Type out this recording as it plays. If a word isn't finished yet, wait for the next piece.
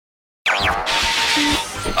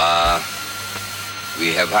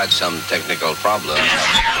We have had some technical problems.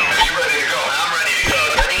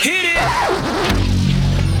 Hit it!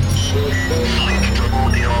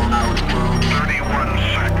 31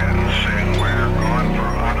 seconds and we're going for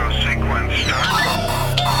auto sequence start.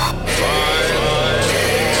 5,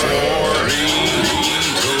 4, 3,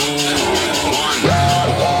 2, 1.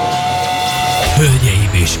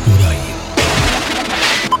 Hölgyeim és uraim!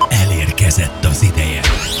 Elérkezett az ideje,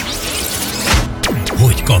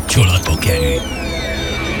 hogy kapcsolatba kerülj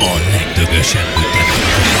a legdögösebb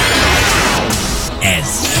ütemettel.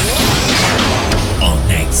 Ez a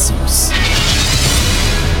Nexus.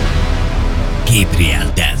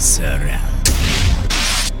 Gabriel Dancerrel.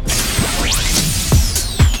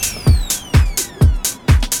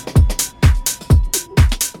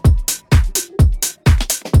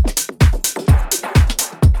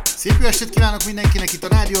 Szép jó estét kívánok mindenkinek, itt a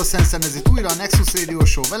Rádió Szensen, ez itt újra a Nexus Radio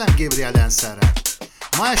Show velem Gabriel Dancerrel.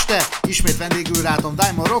 Ma este ismét vendégül látom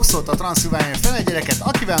Diamond Roxot, a Transylvania felegyereket,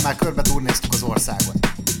 akivel már körbe turnéztuk az országot.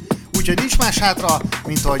 Úgyhogy nincs más hátra,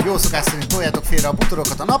 mint hogy jó szokás szerint toljátok félre a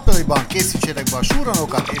butorokat a nappaliban, készítsétek be a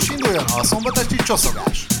súranókat, és induljon a szombatesti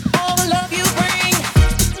csoszogás.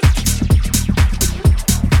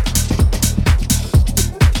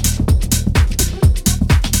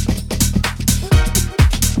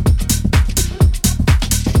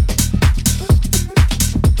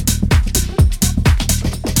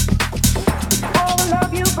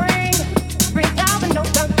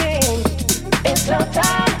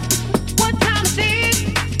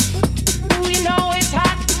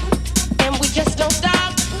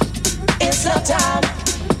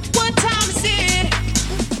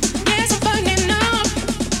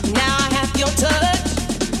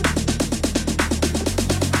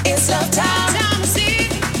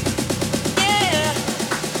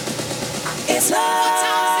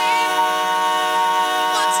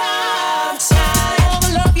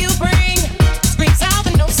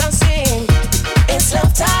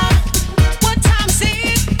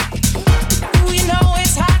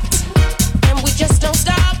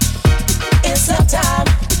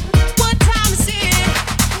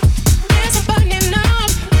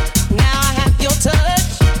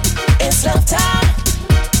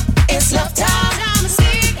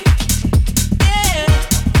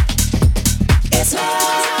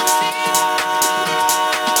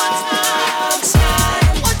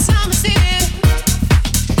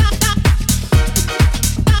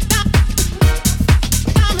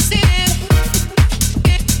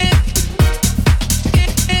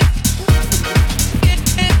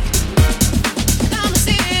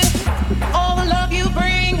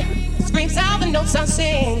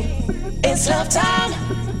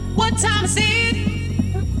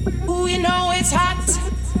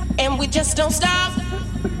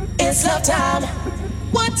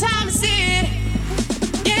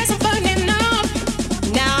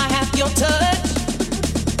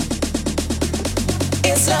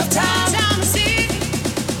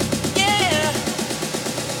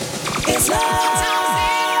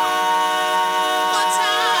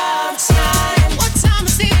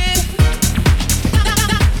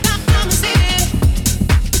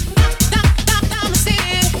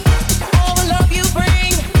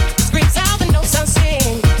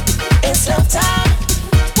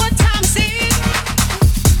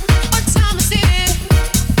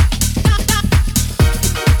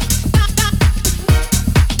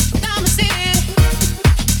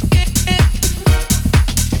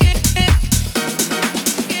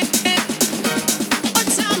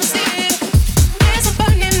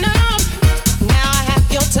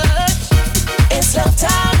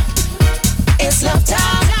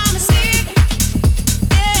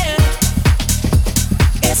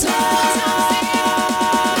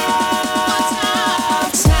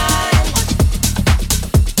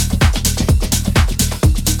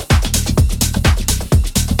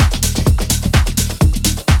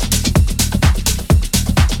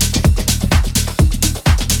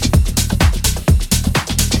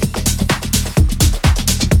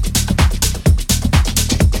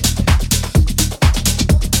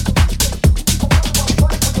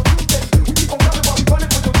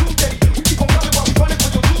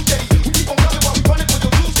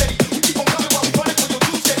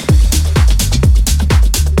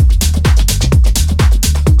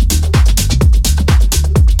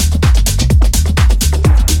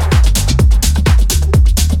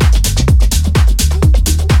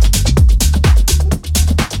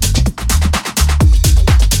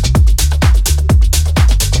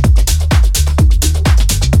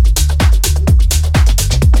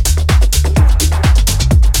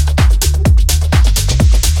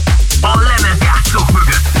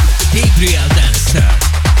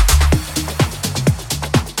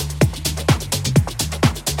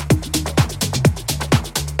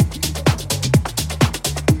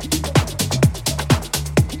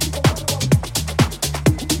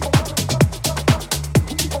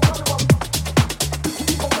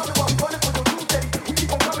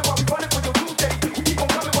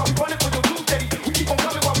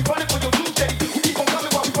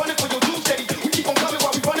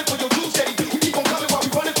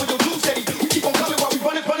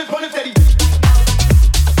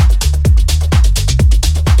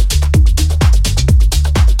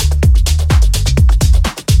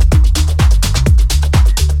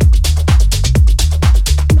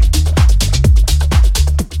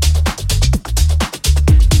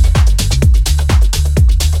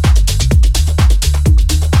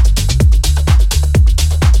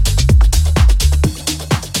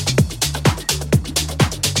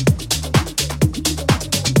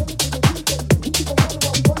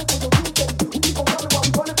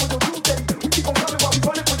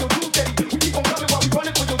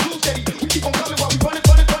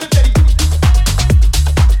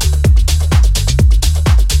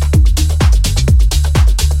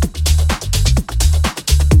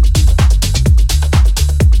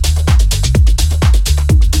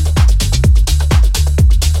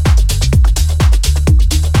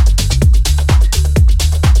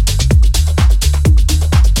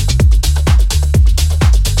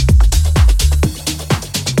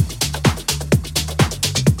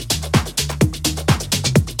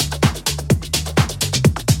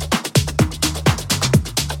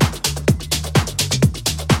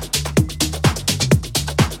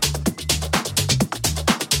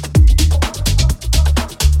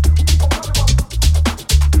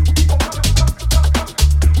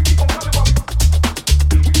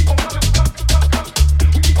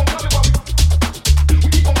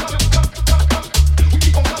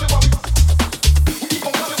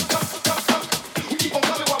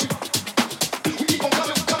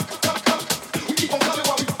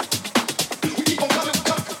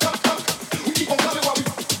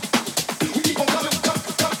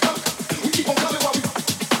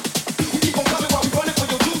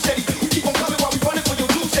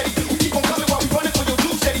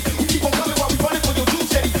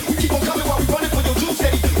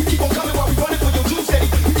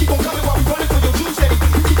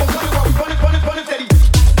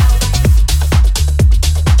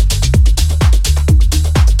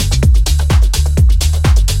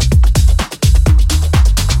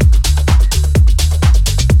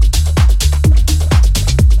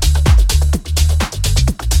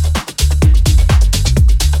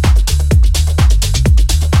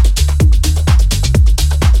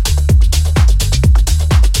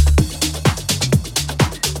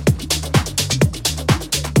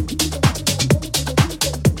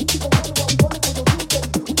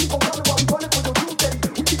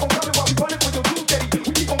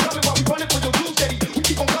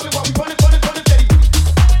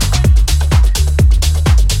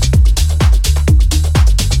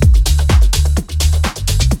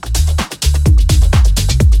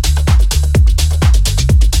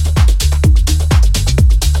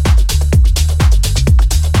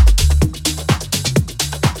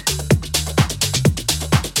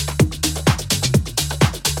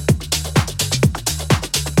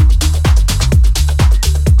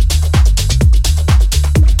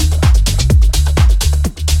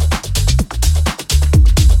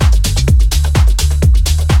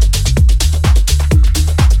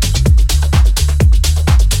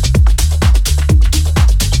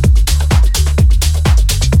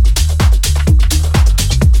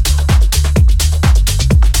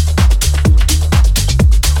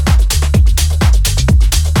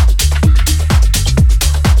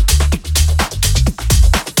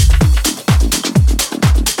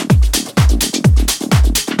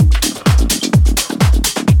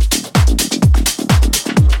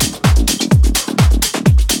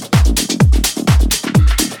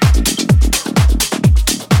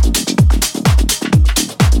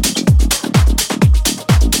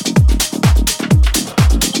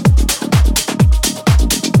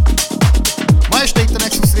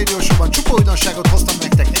 Turbo újdonságot hoztam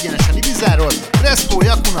nektek egyenesen Ibizáról, Crespo,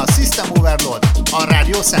 Yakuna, System Overload, a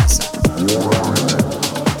Radio Sense.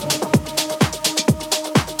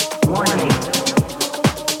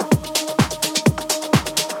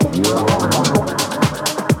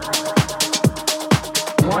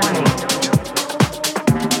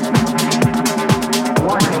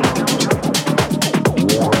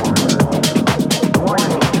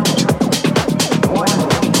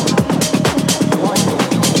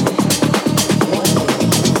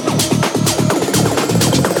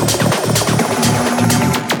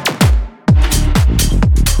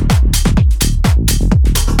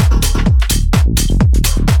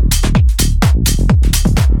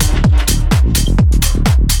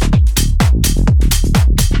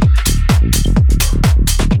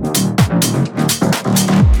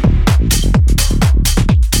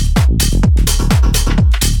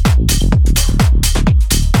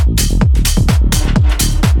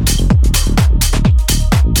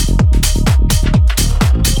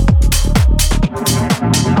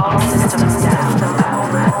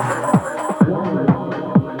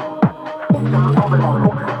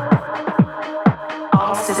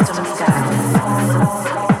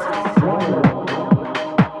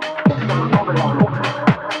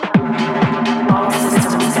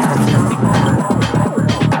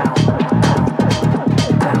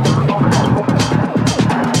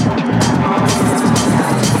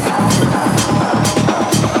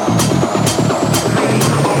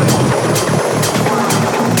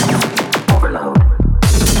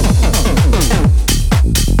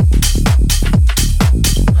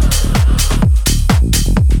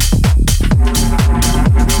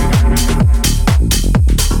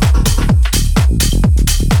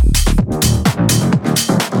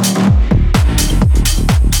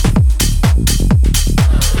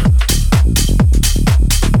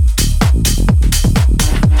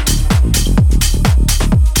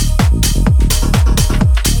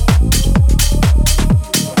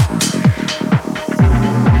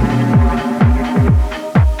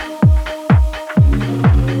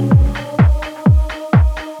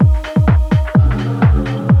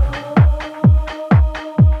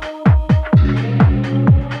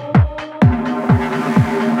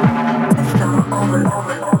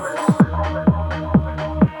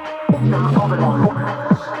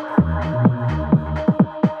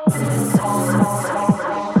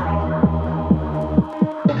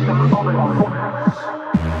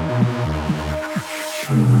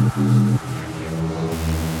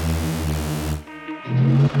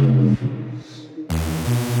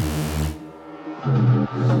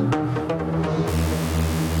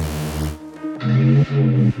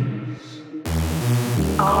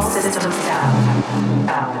 All systems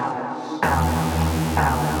down.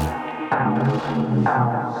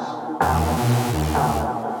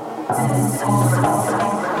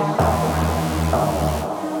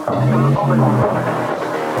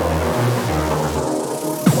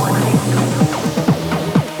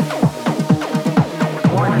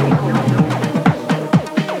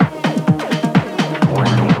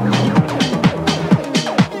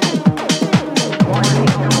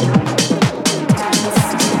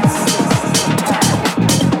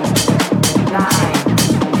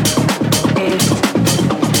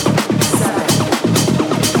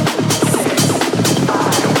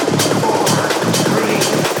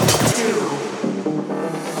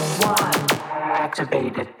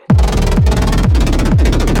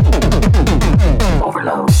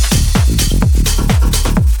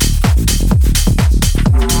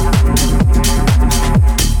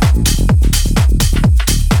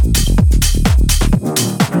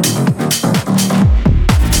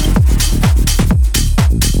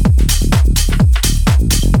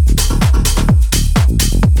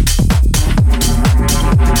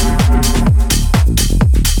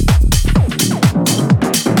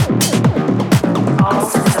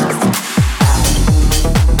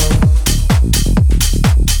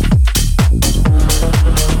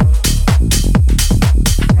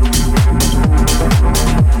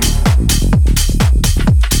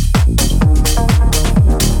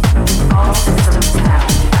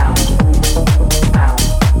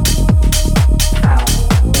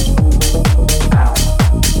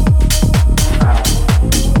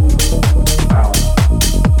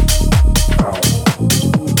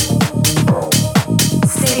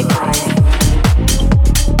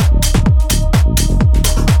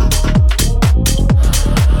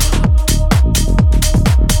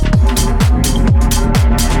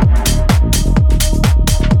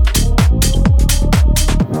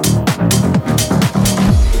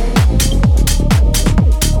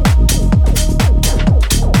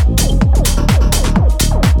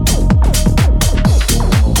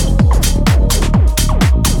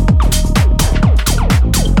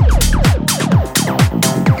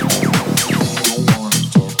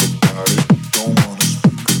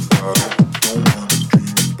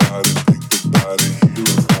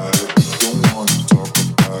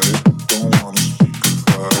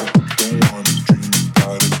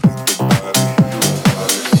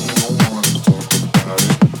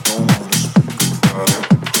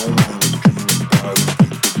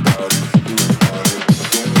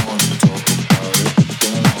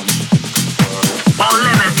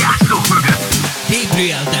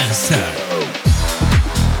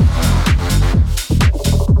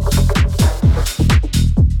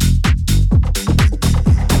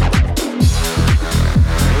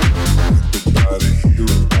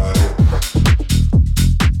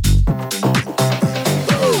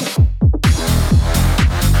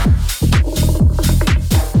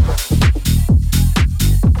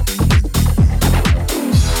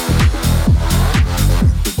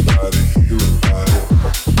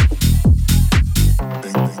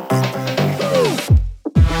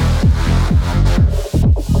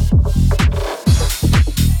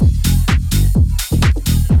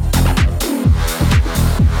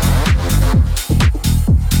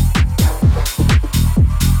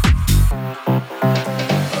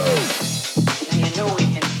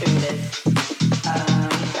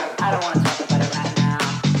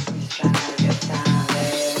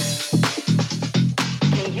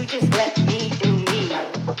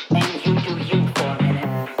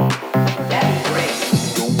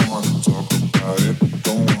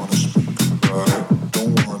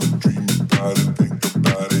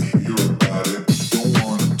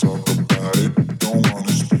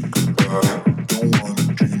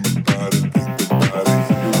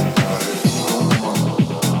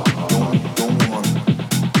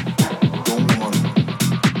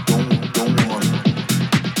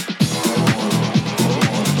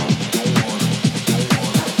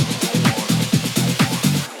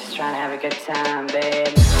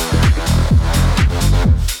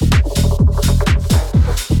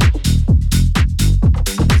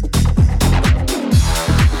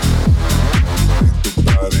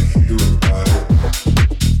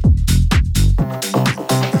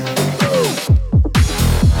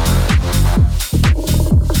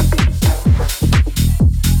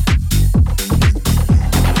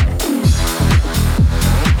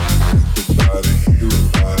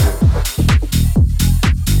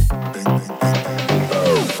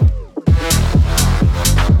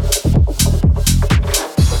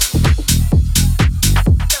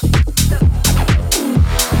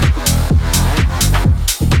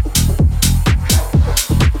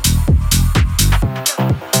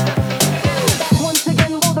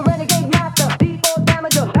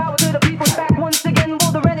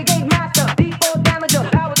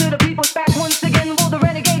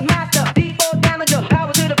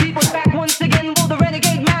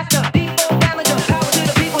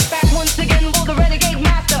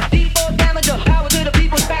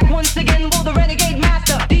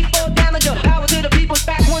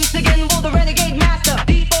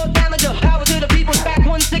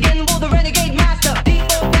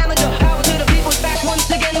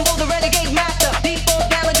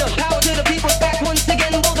 Once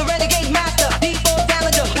again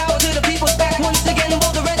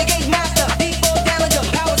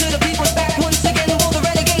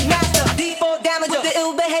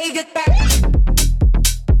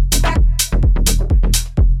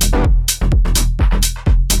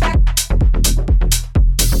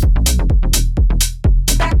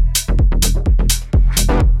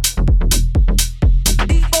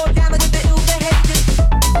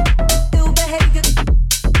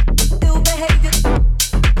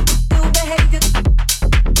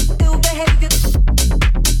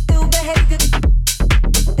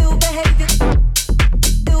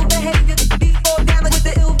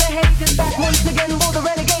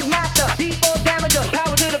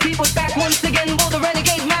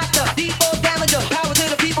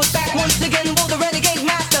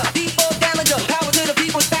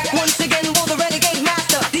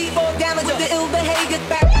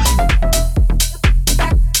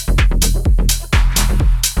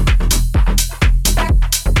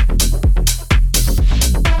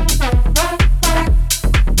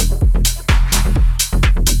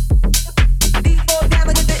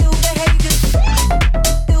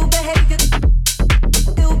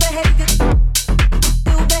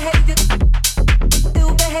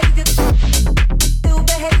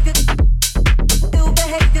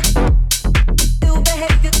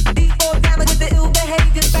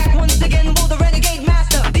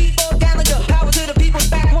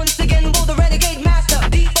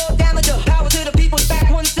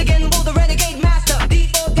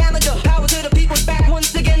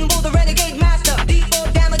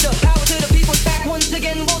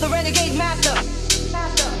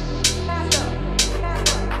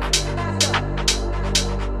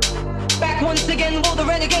again for the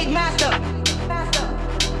renegade master.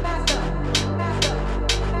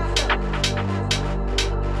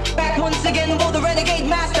 Back once again for the renegade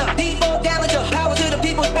master. D4 damager, power to the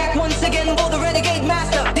people. Back once again for the renegade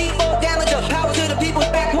master. D4 damager, power to the people.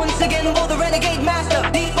 Back once again for the renegade master.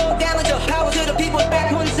 D4 damager, power to the people.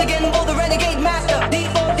 Back once again for the renegade master.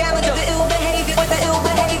 D4 damager, the ill behavior, with the ill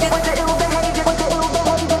behavior, with the ill behavior, with the ill behavior,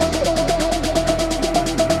 with the ill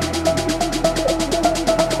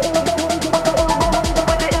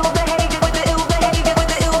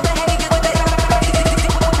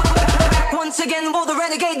again for the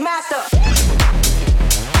renegade master.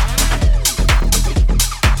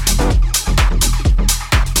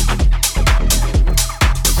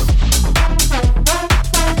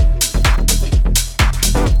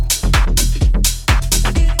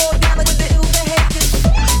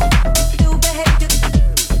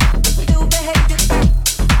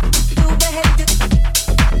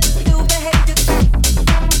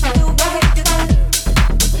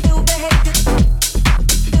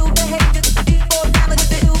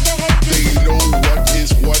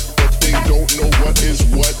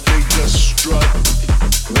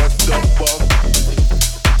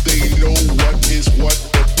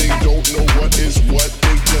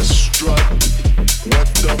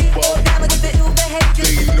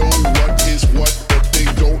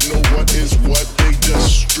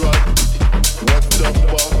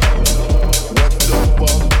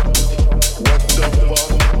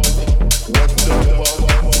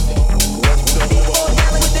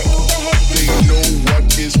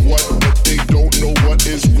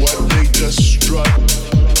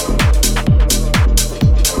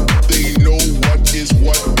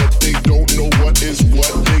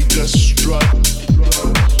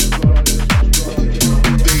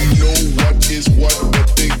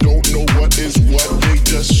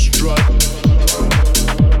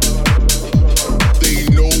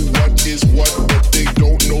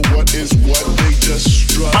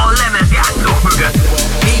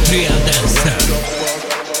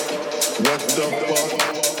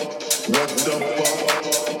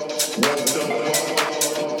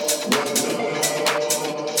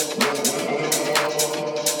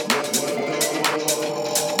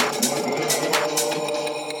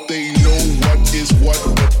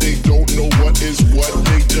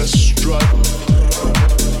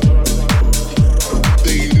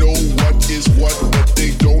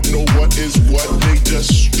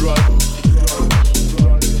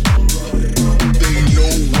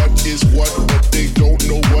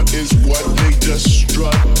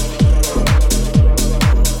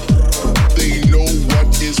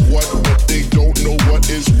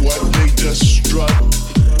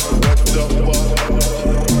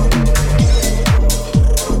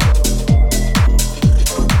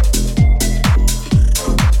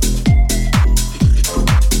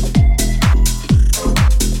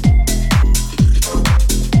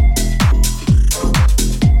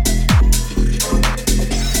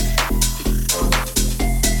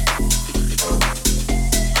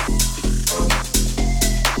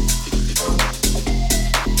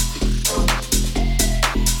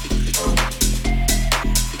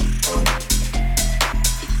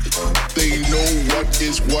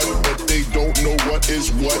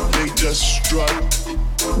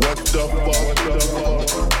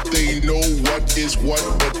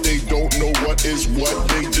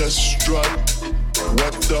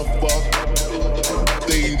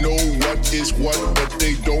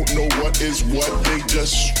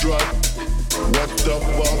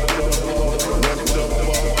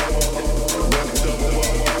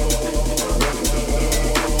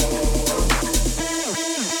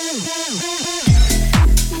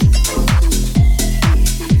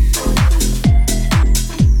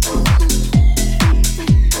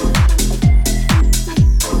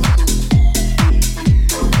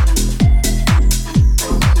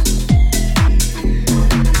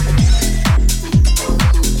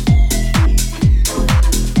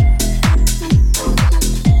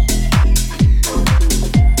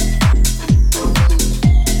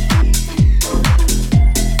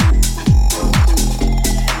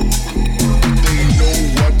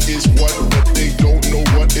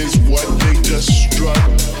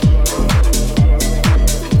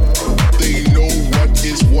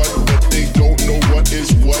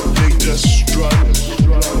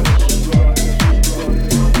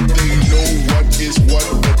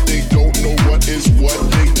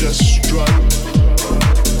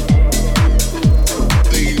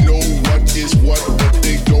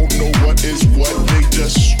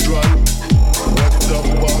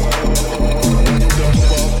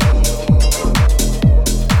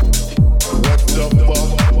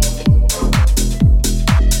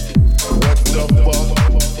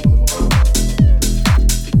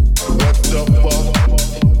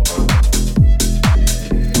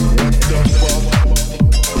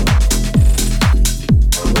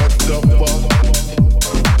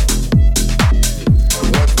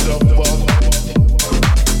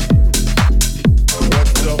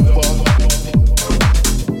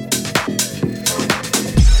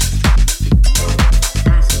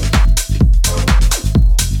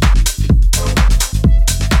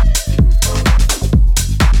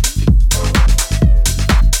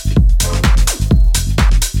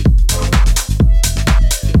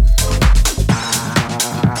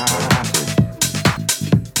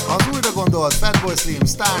 szólt Fatboy Slim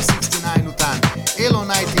Star 69 után Elon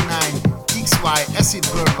 99 XY Acid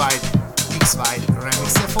Worldwide XY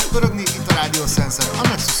remixel fog pörögni itt a Radio Sensor, a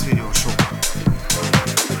Nexus Radio Show-ban.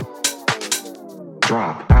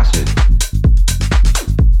 Drop acid.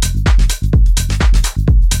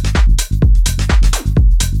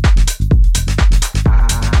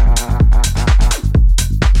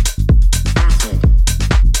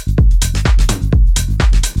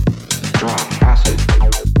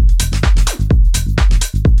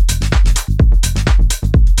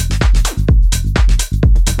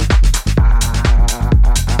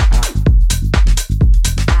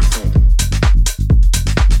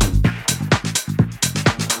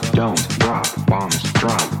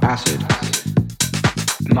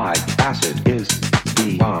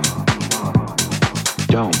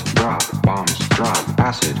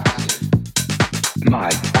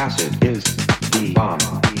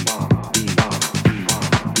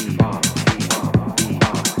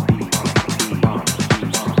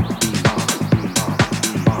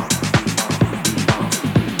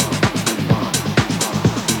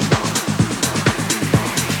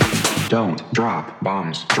 Don't drop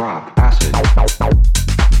bombs, drop acid.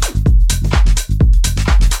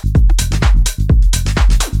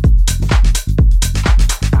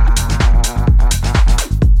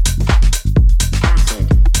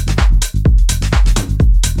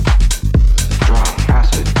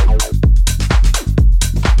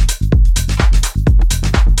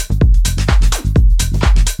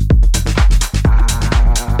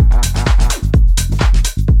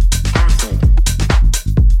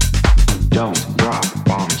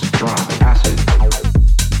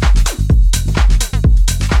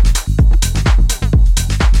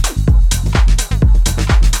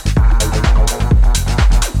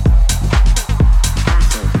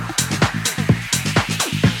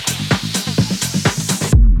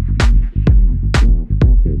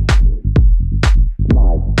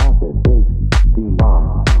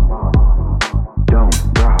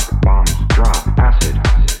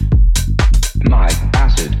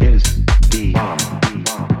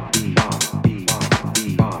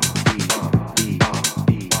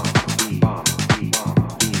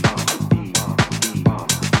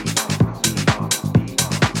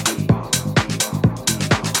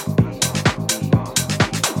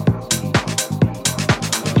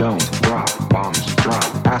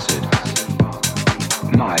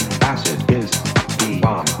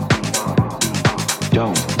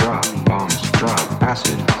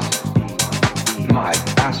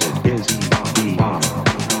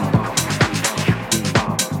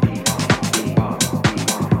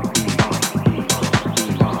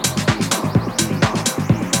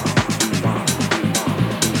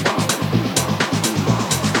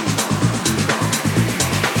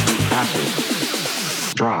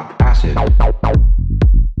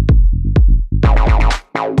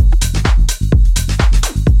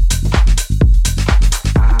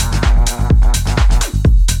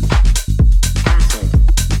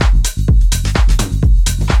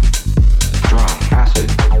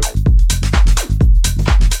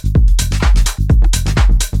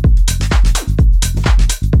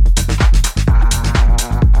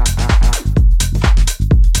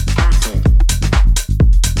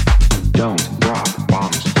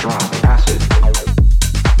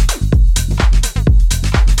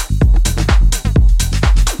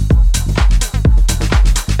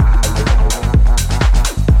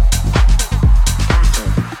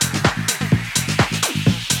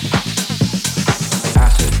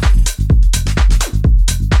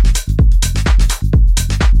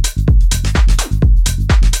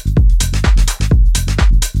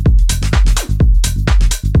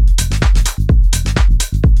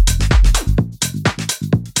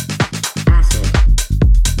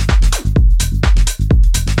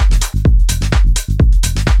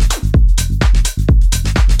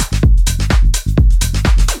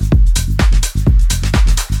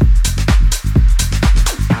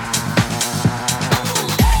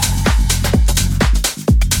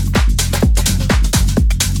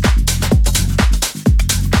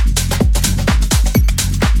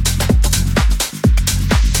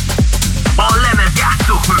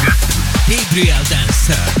 Gabriel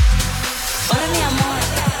Dancer. Hola mi amor.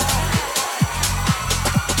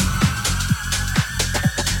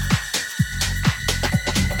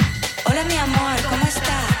 Hola mi amor, ¿cómo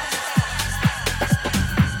estás?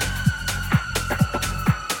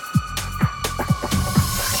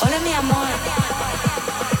 Hola mi amor.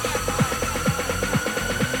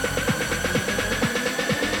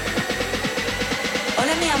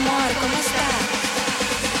 Hola mi amor, ¿cómo estás?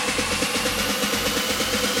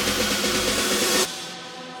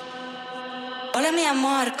 Hola mi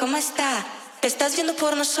amor, ¿cómo está? ¿Estás viendo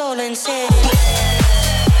porno solo, en serio?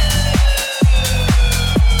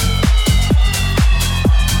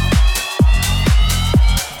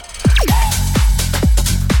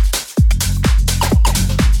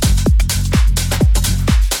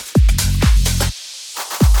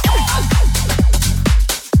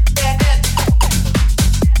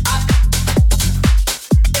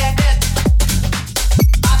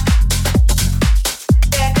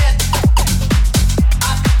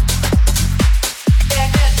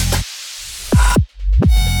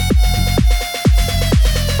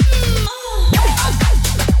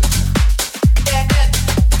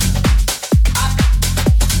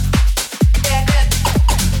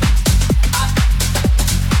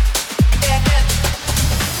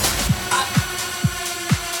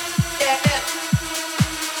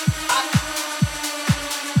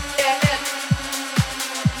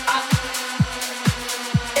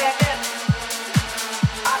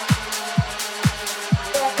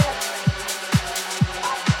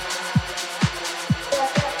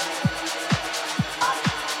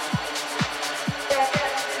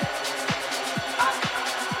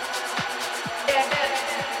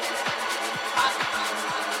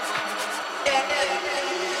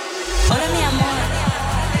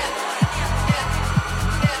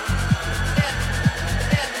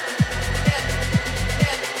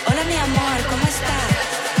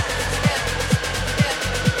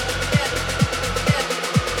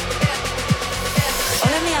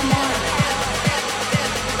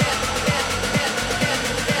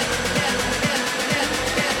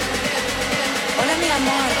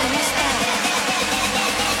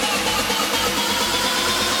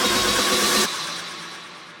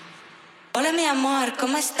 Hola mi amor,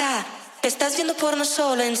 ¿cómo está? ¿Estás viendo porno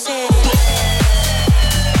solo, en serio?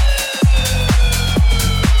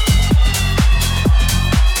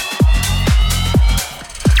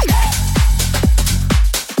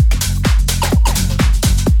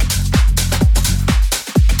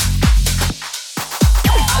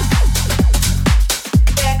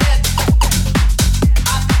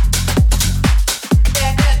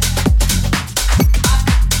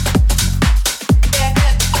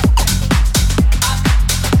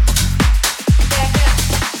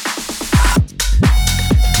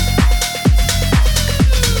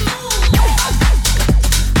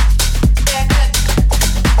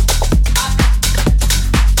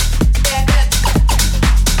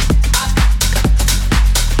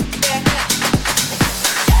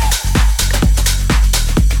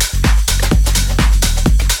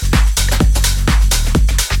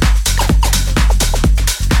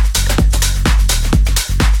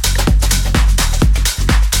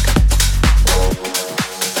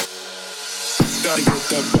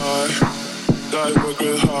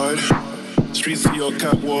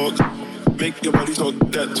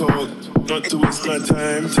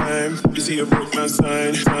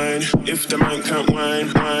 If the man can't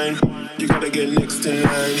whine, you gotta get next in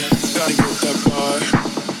line. Gotta get that bar,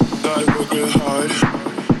 gotta work real hard.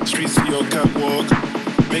 Streets to your catwalk,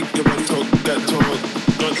 make your body talk that talk.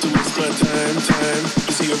 Not to waste my time.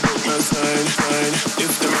 You see a broke man sign.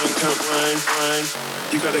 If the man can't whine,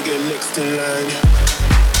 you gotta get next in line.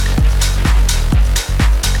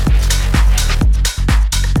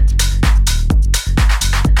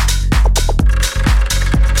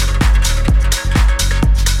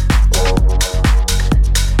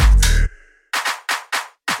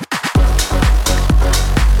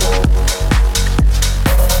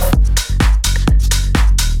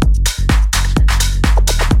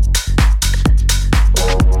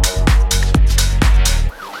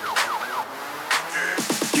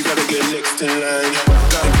 Get next in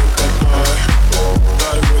line.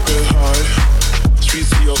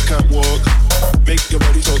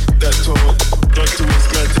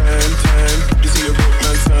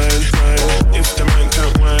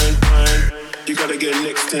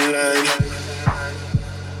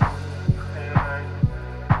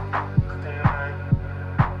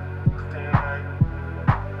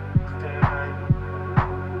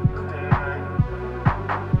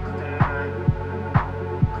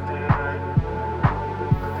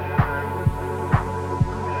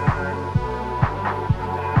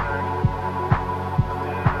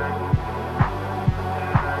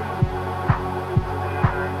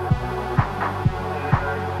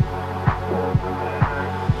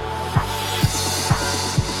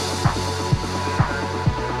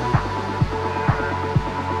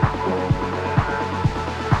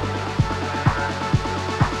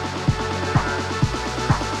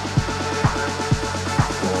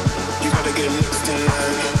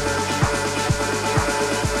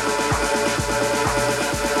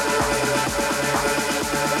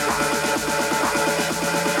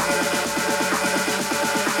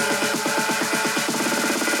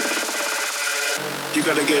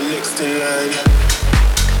 gotta get next in line.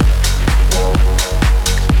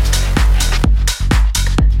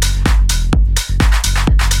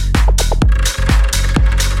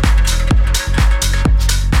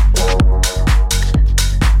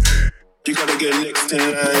 You gotta get next in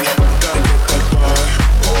line. Gotta get that bar.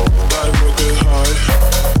 Gotta work real hard.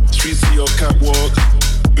 Streets see your catwalk.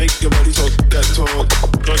 Make your body talk that talk.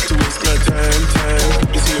 Not to waste my time.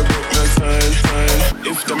 You see a broke man sign.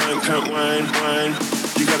 If the man can't whine.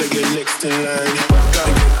 You gotta get next in line.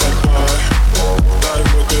 Gotta get that bar. Gotta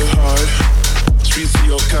work real hard. Streets see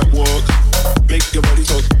your catwalk. Make your body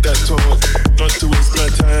talk that talk. Not to waste my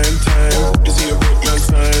time. You see a broke man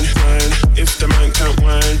sign. If the man can't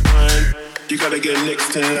whine. You gotta get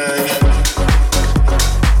next in line.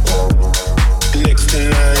 Next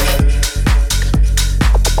in line.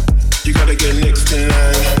 You gotta get next in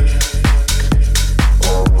line.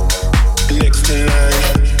 Next in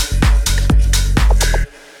line.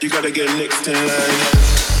 You gotta get next in line.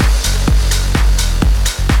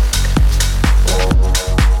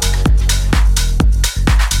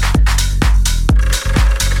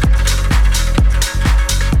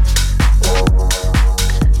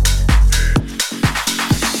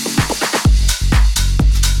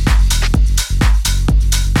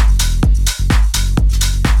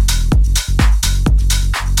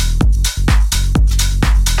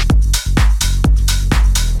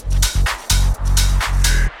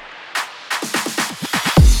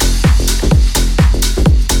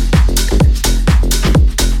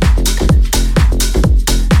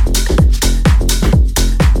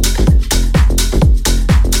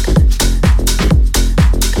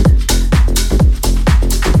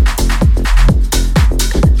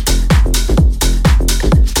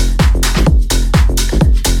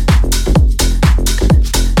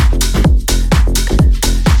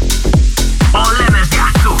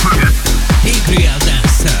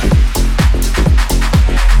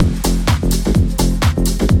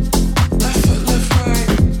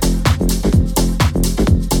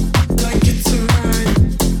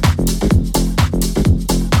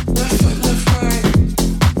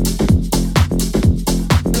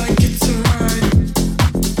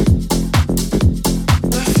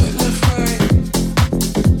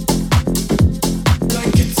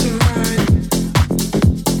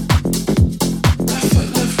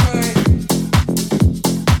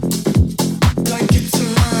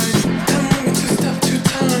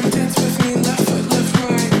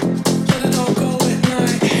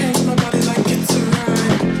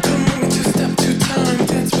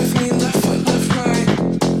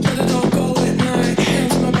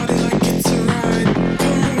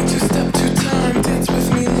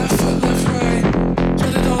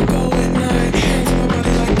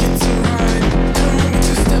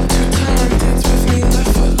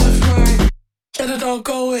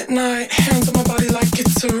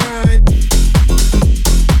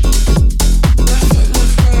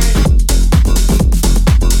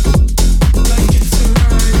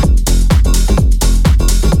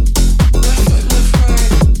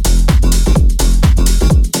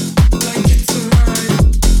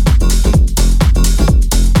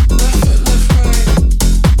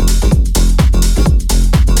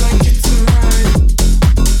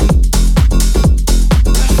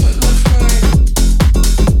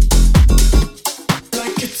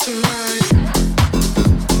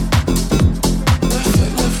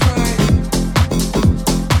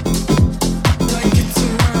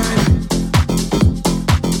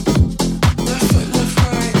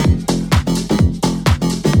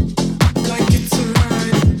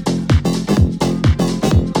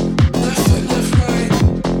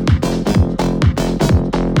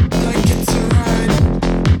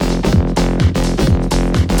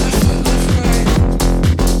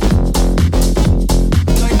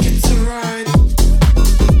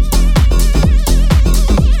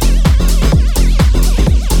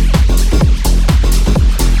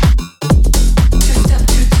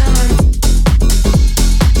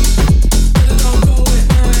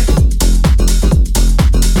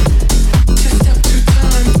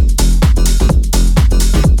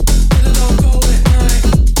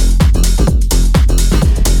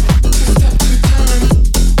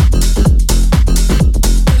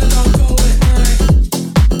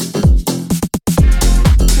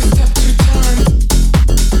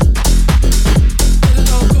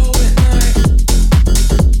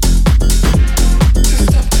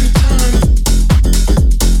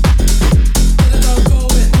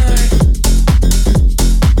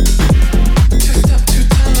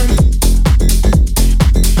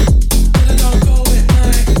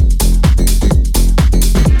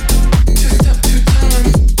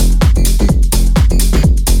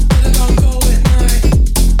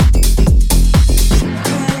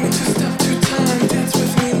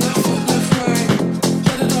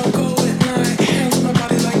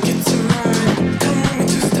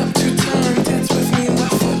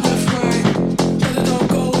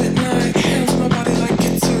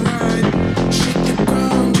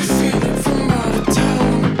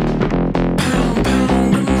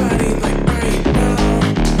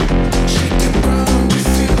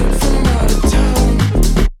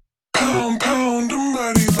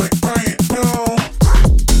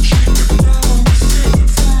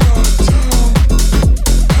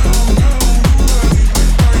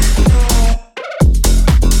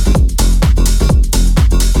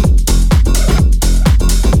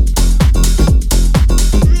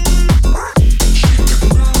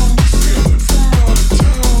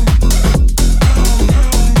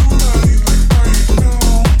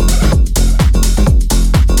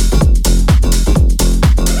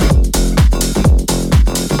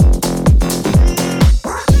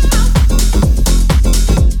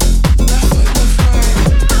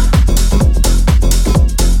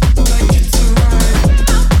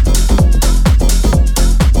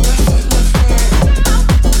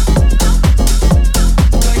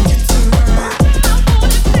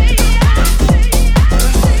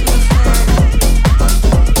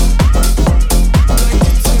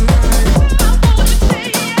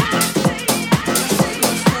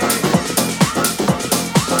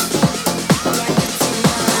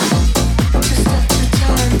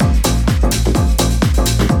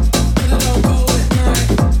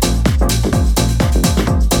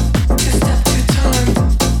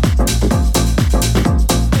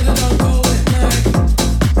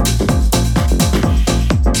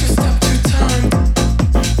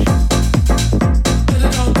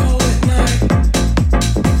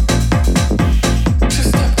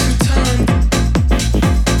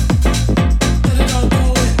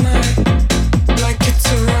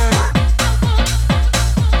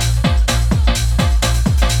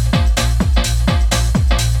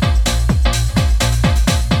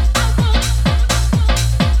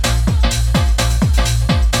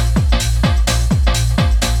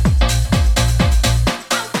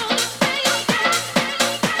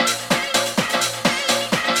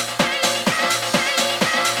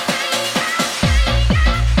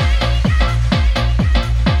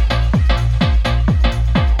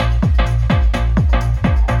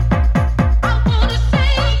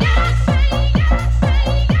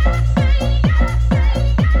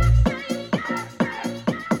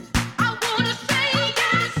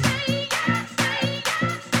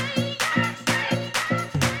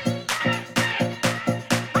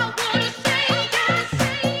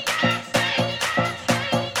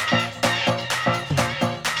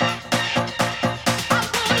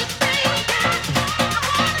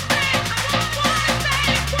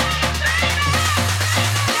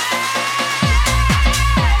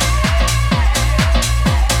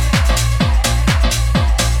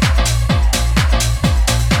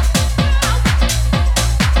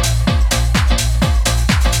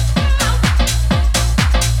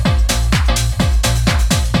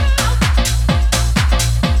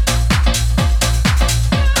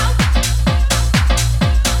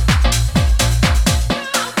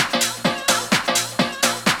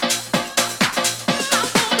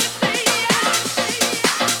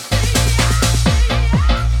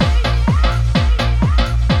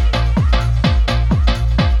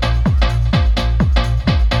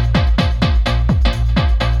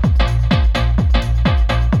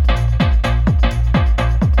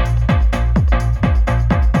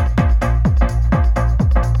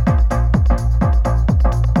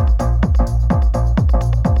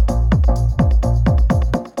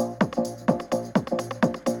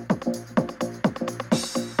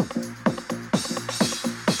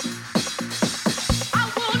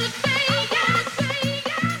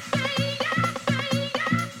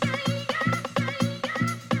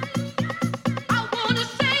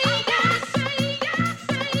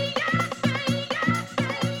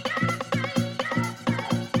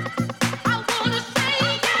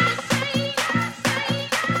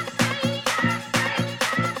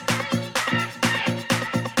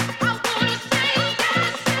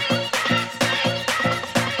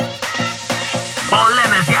 a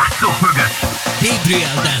lemezjátszók mögött.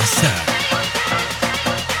 Gabriel Dancer.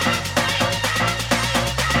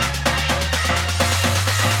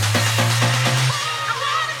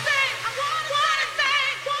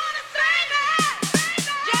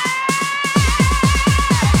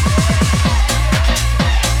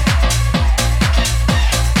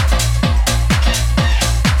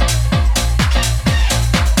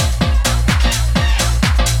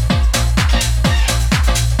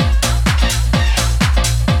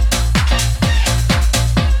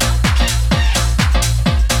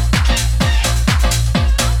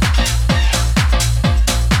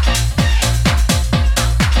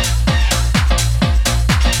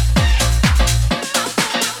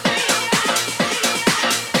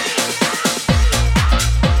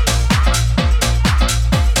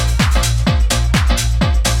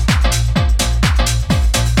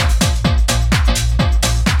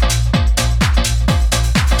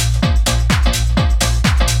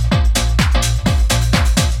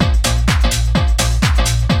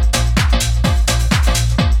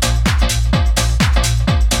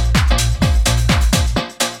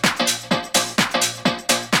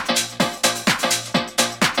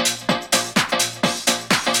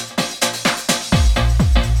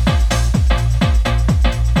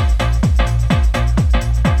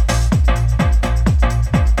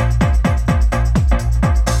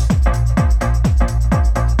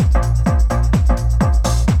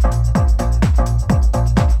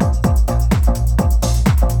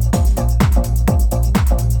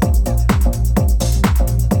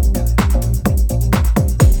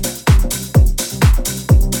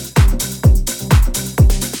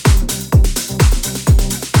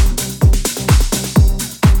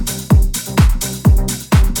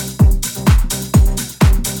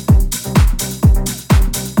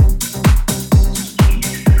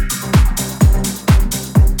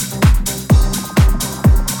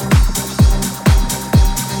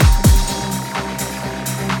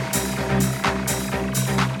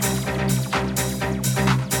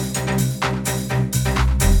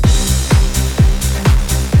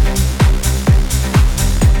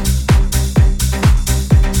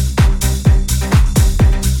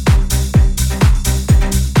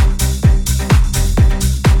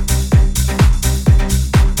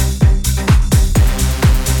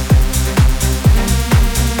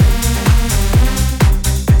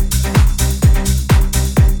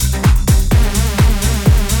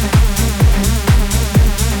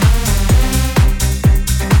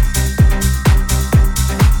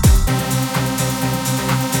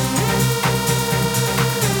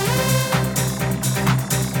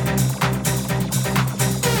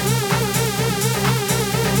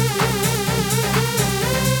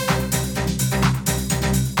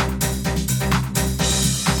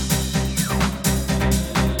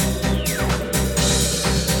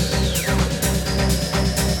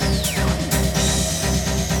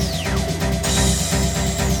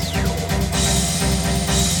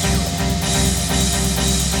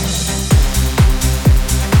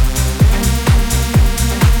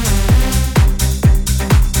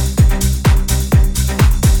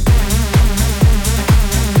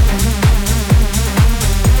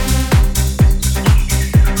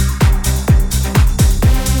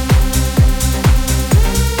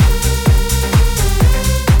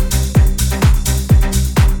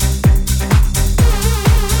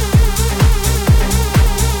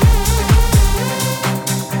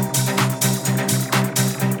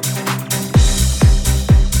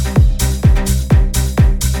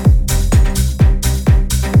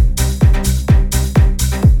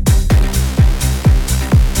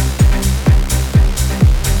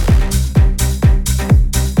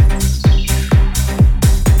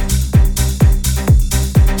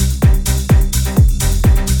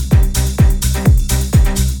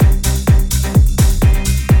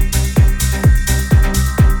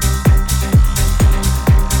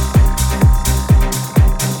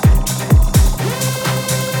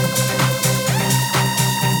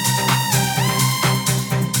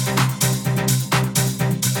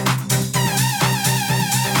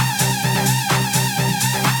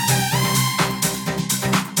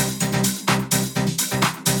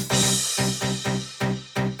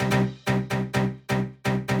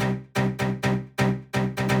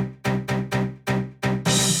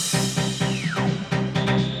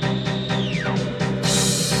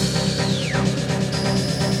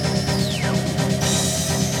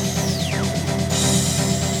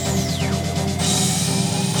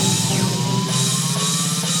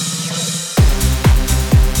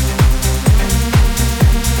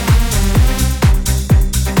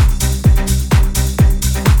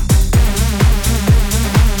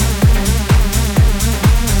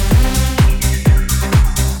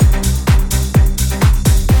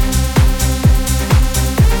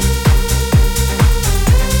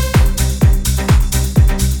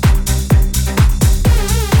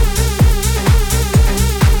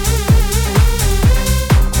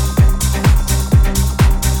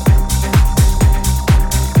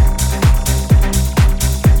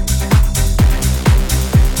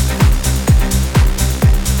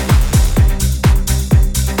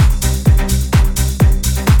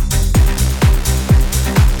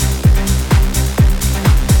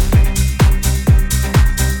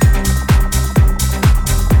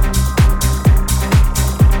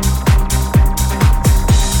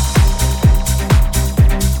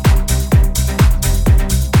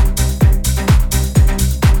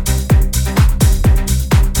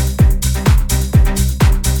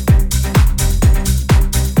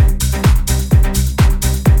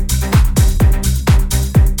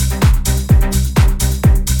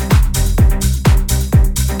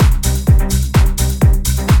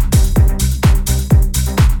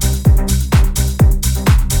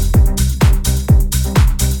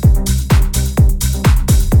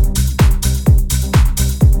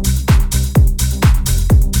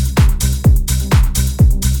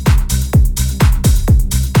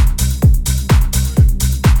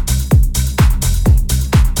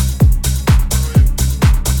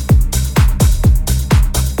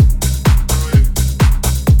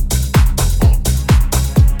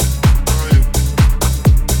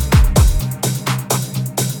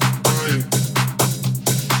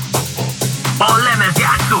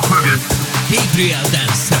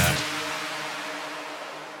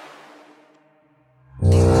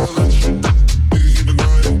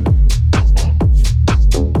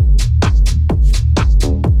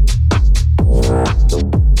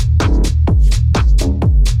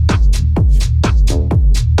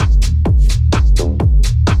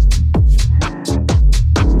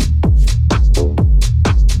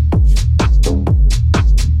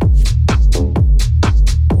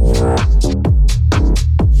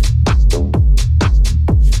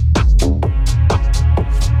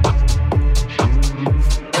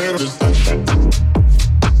 Just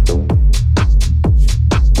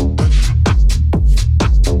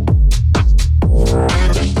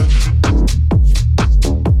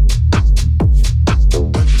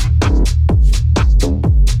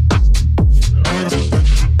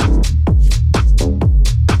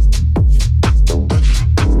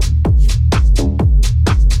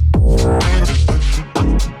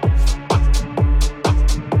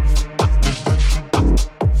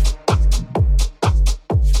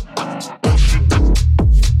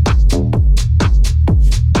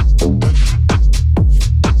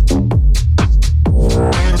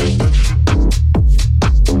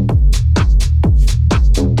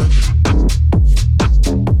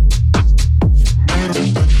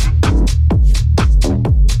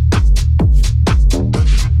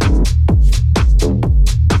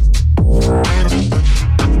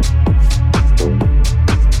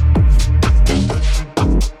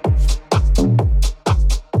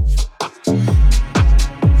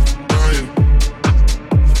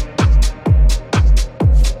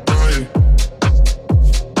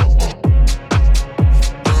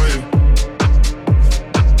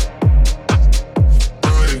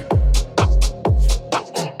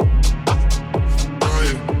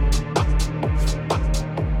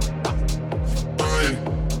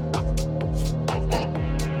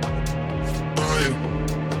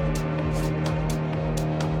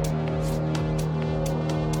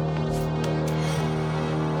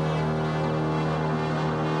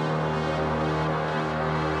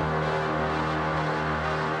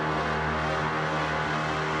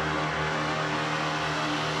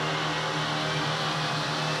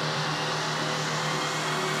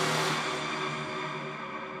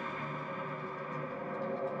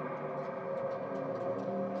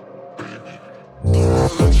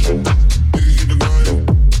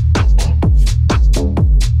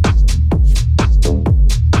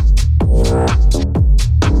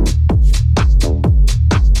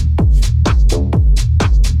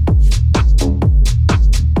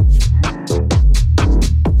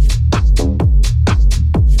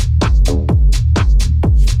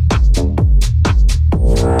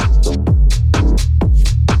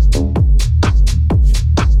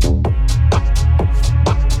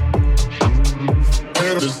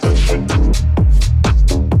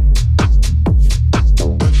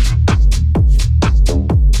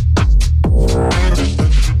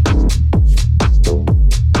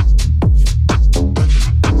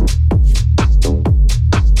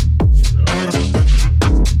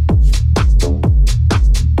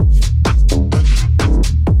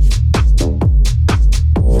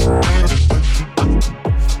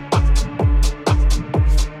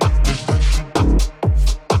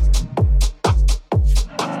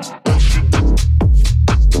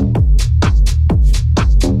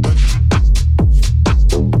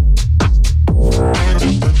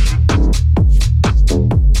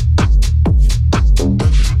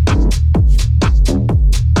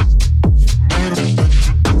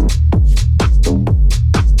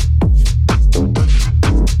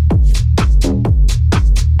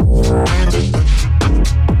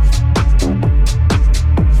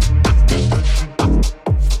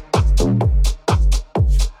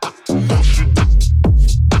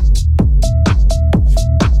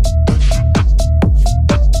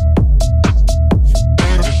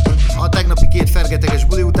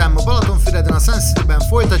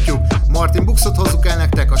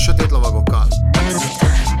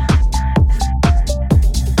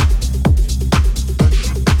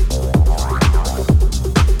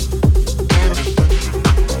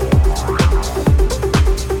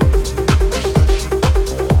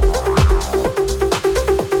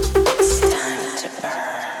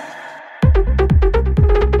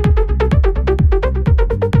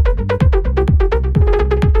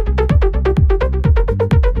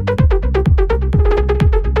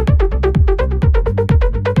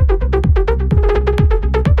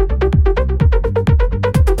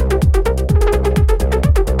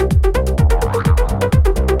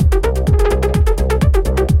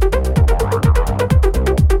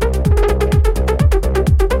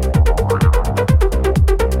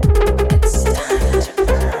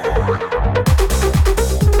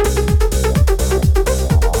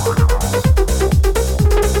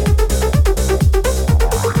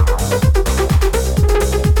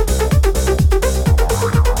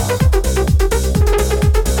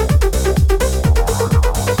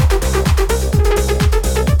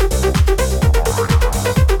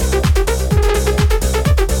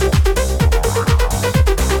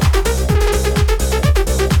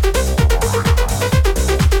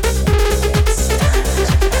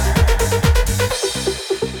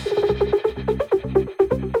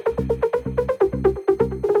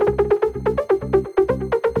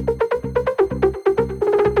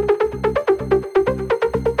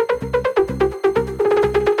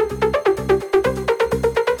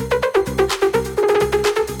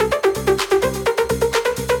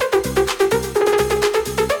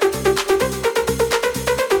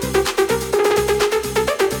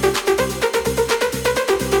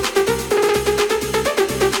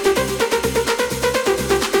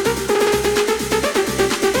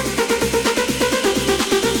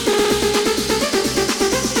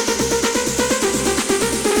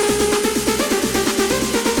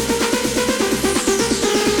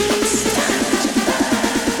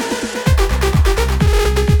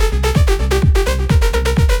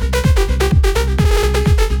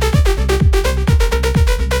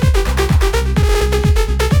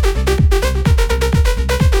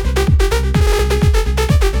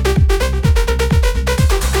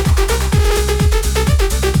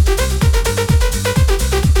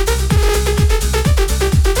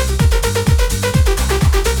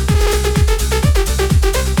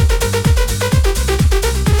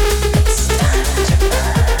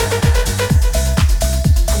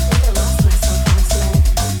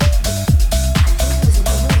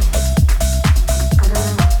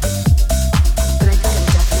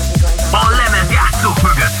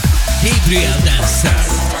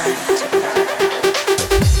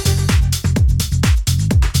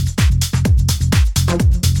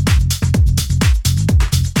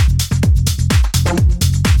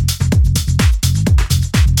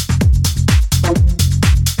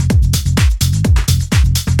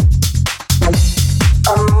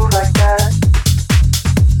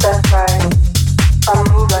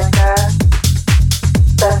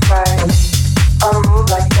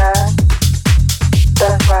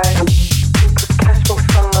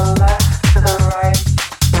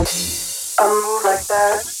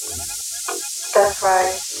that. That's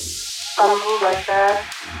right. I'll move like that.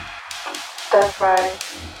 That's right.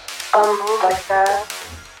 I'll move like that.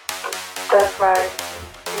 That's right.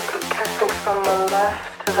 You could catch me from the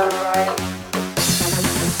left to the right.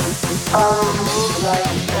 I'll move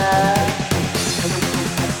like that.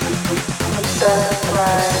 That's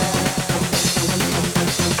right.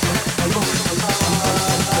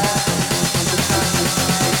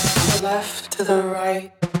 Left to the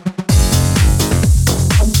right.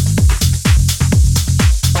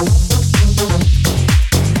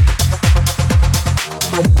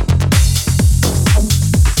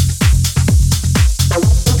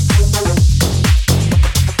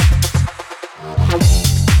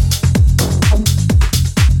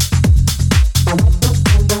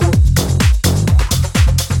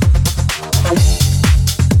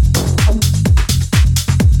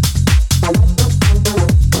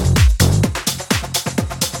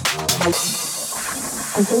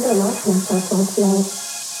 I think I lost myself last night.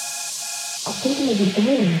 I think I was an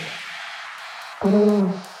alien. I don't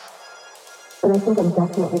know. But I think I'm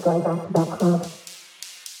definitely going back to that club.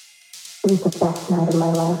 It was the best night of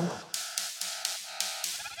my life.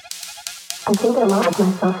 I think I lost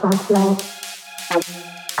myself last night.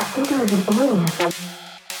 I think I was an alien.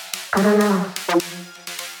 I don't know.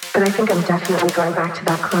 But I think I'm definitely going back to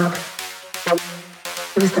that club.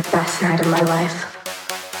 It was the best night of my life.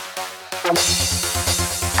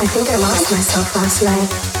 I think I lost myself last night.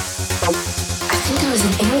 I think I was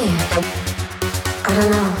an alien. I don't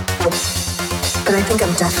know. But I think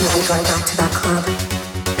I'm definitely going back to that club.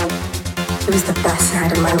 It was the best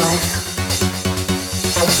night of my life.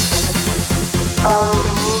 I'll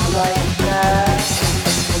move like that.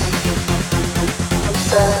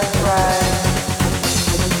 That's right.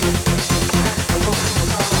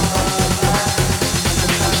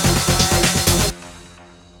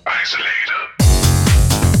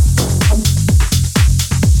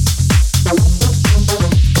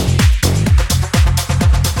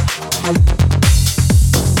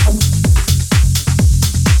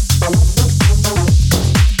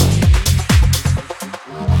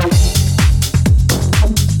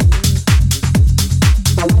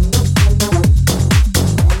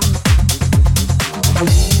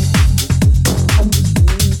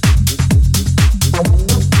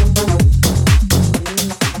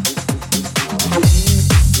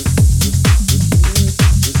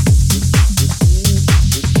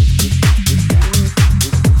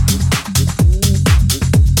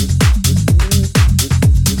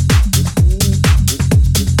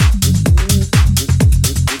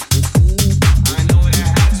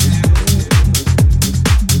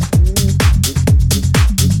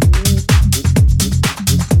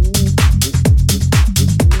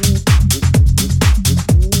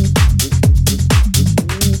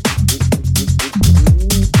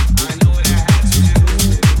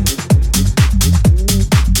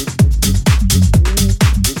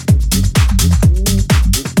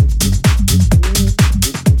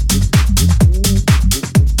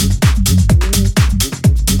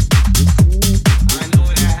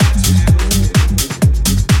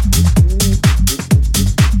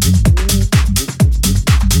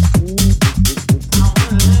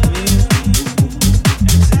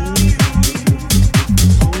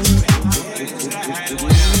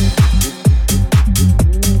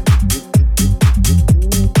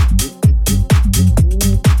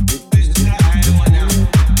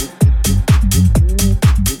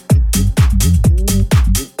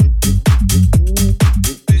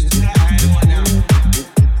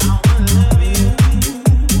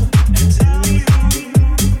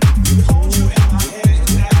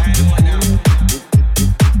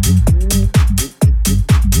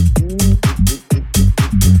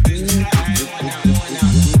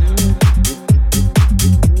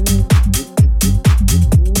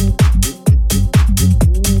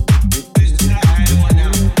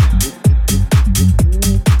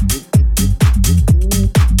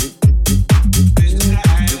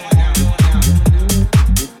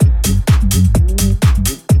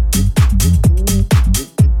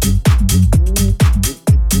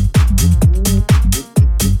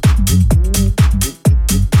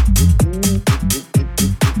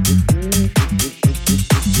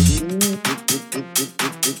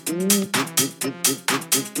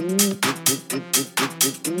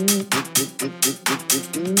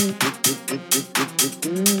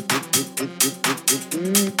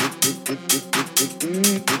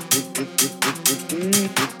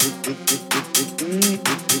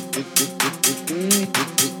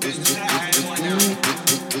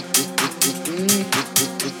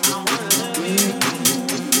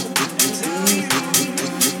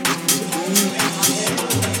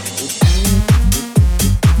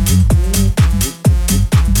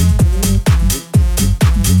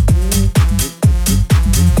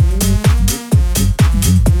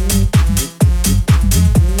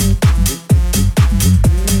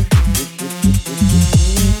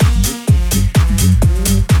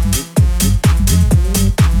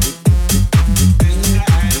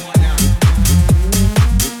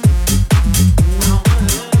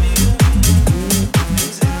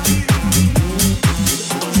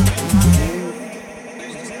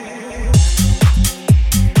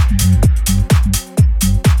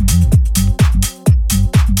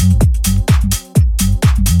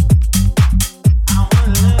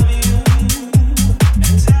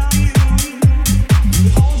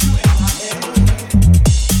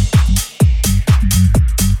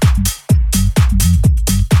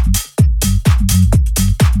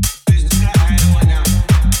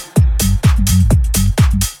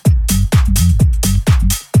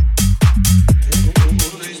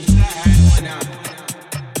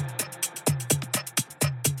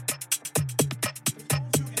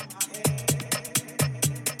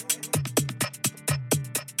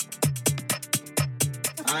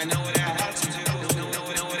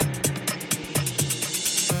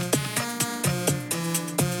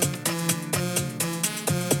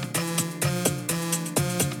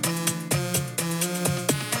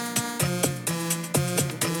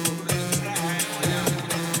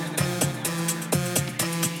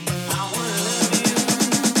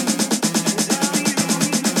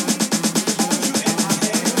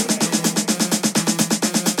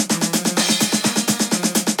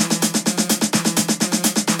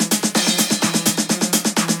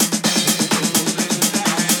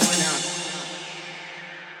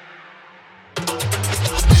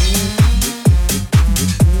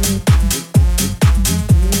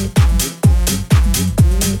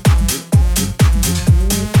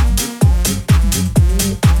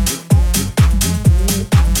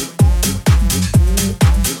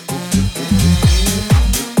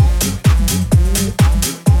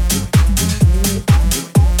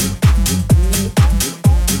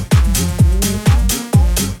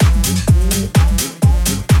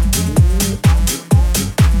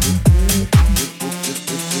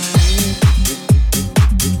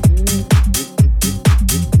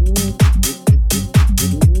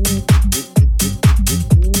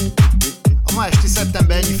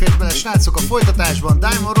 Srácok, a folytatásban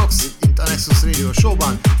Diamond Rocks, itt a Nexus Radio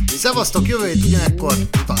Show-ban. Szevasztok, jövő hét ugyanekkor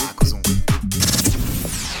találkozunk.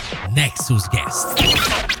 Nexus Guest,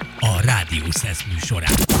 a Rádió Sense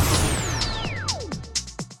műsorán.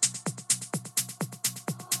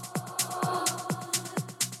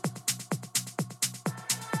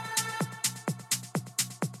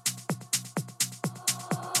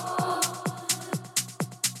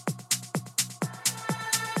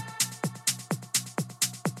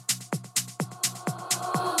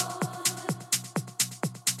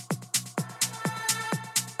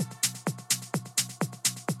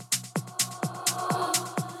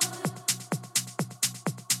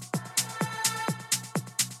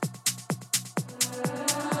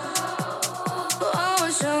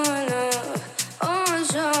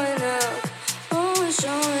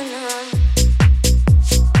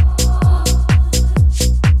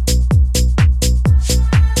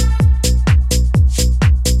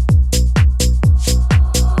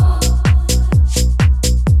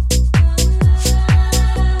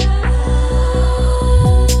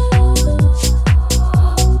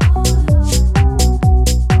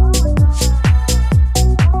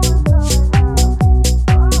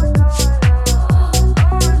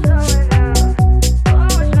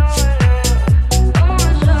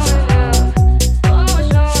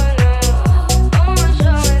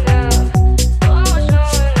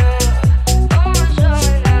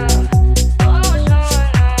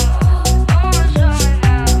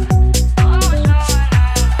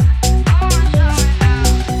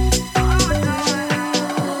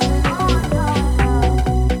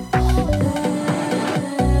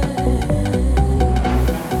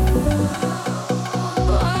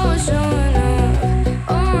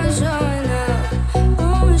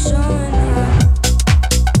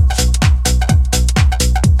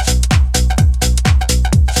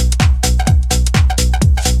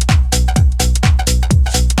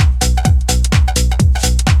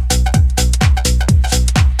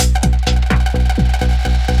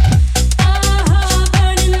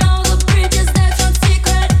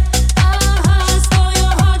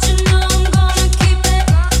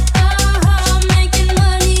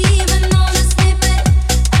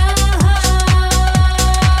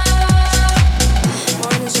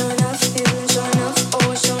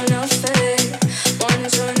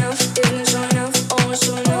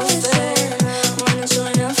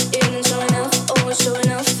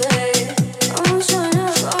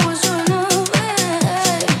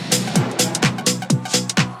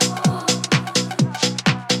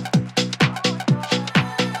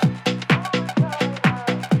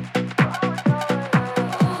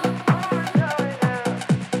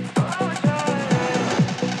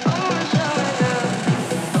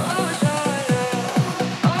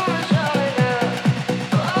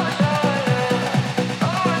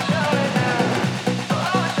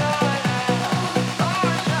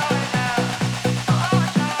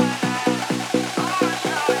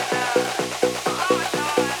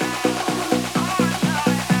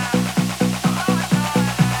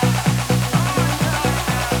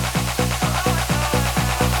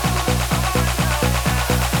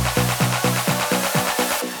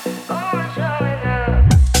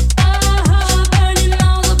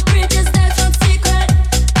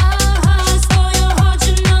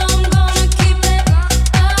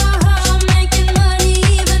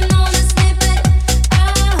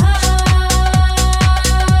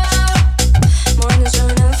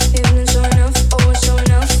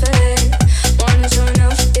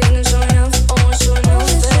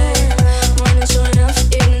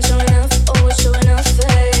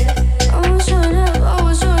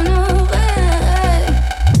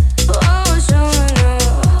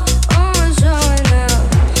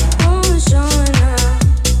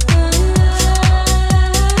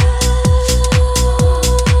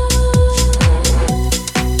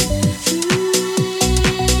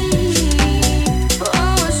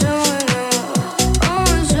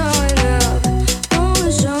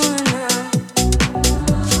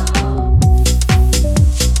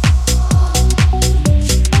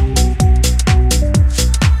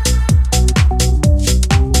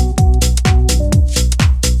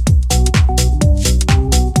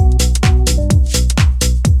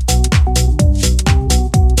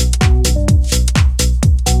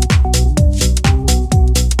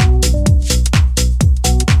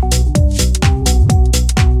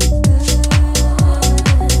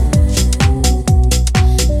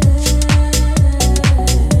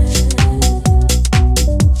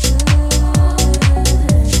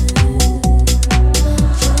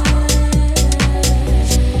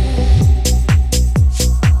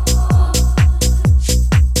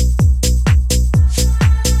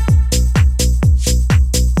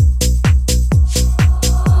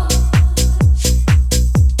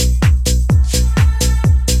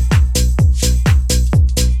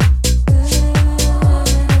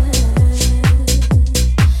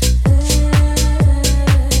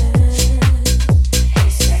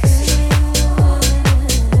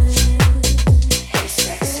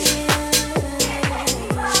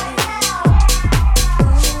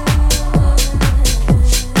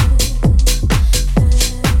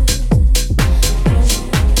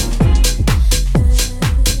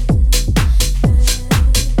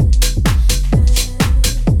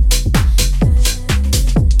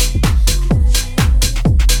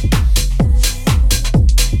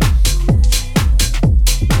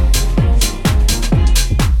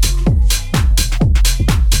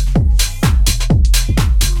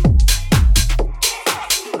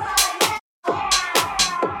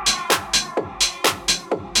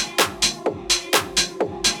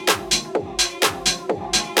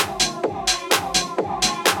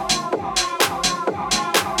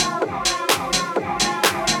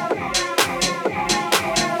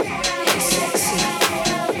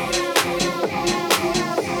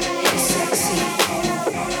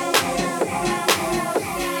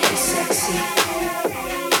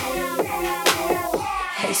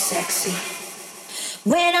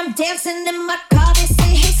 dancing in my car, they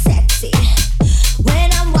say hey sexy.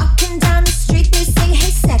 When I'm walking down the street, they say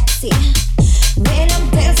hey sexy. When I'm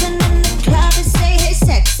dancing in the club, they say hey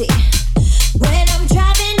sexy. When I'm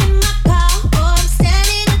driving in my car or I'm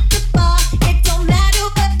standing at the bar, it don't matter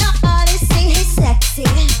what the heart, they say hey sexy.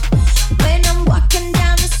 When I'm walking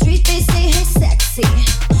down the street, they say hey sexy.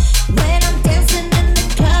 When I'm dancing in the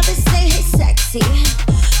club, they say hey sexy.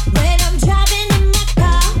 When I'm driving in my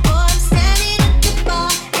car or I'm standing at the bar,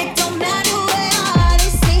 it don't matter where I are,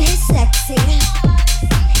 they say hey sexy.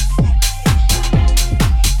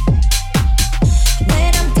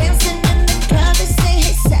 When I'm dancing in the club, they say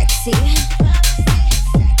hey sexy.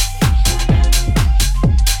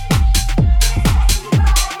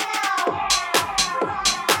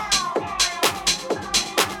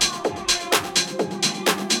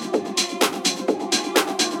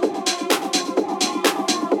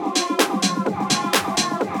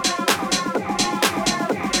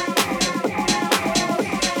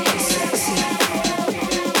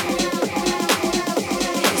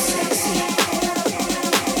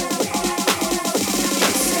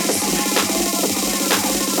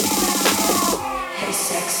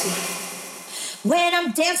 When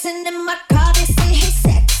I'm dancing in my car, they say hey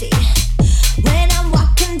sexy. When I'm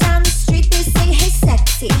walking down the street, they say hey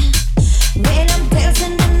sexy. When I'm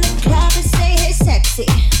dancing in the club, they say hey sexy.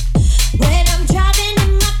 When I'm driving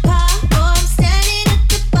in my car or I'm standing at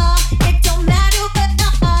the bar, it don't matter where the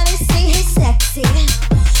heart, they say hey sexy.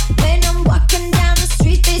 When I'm walking down the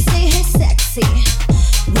street, they say hey sexy.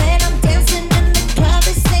 When I'm dancing in the club,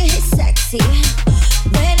 they say hey sexy.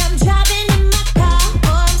 When I'm driving in my car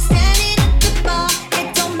or I'm standing at the bar,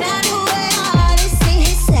 it don't matter where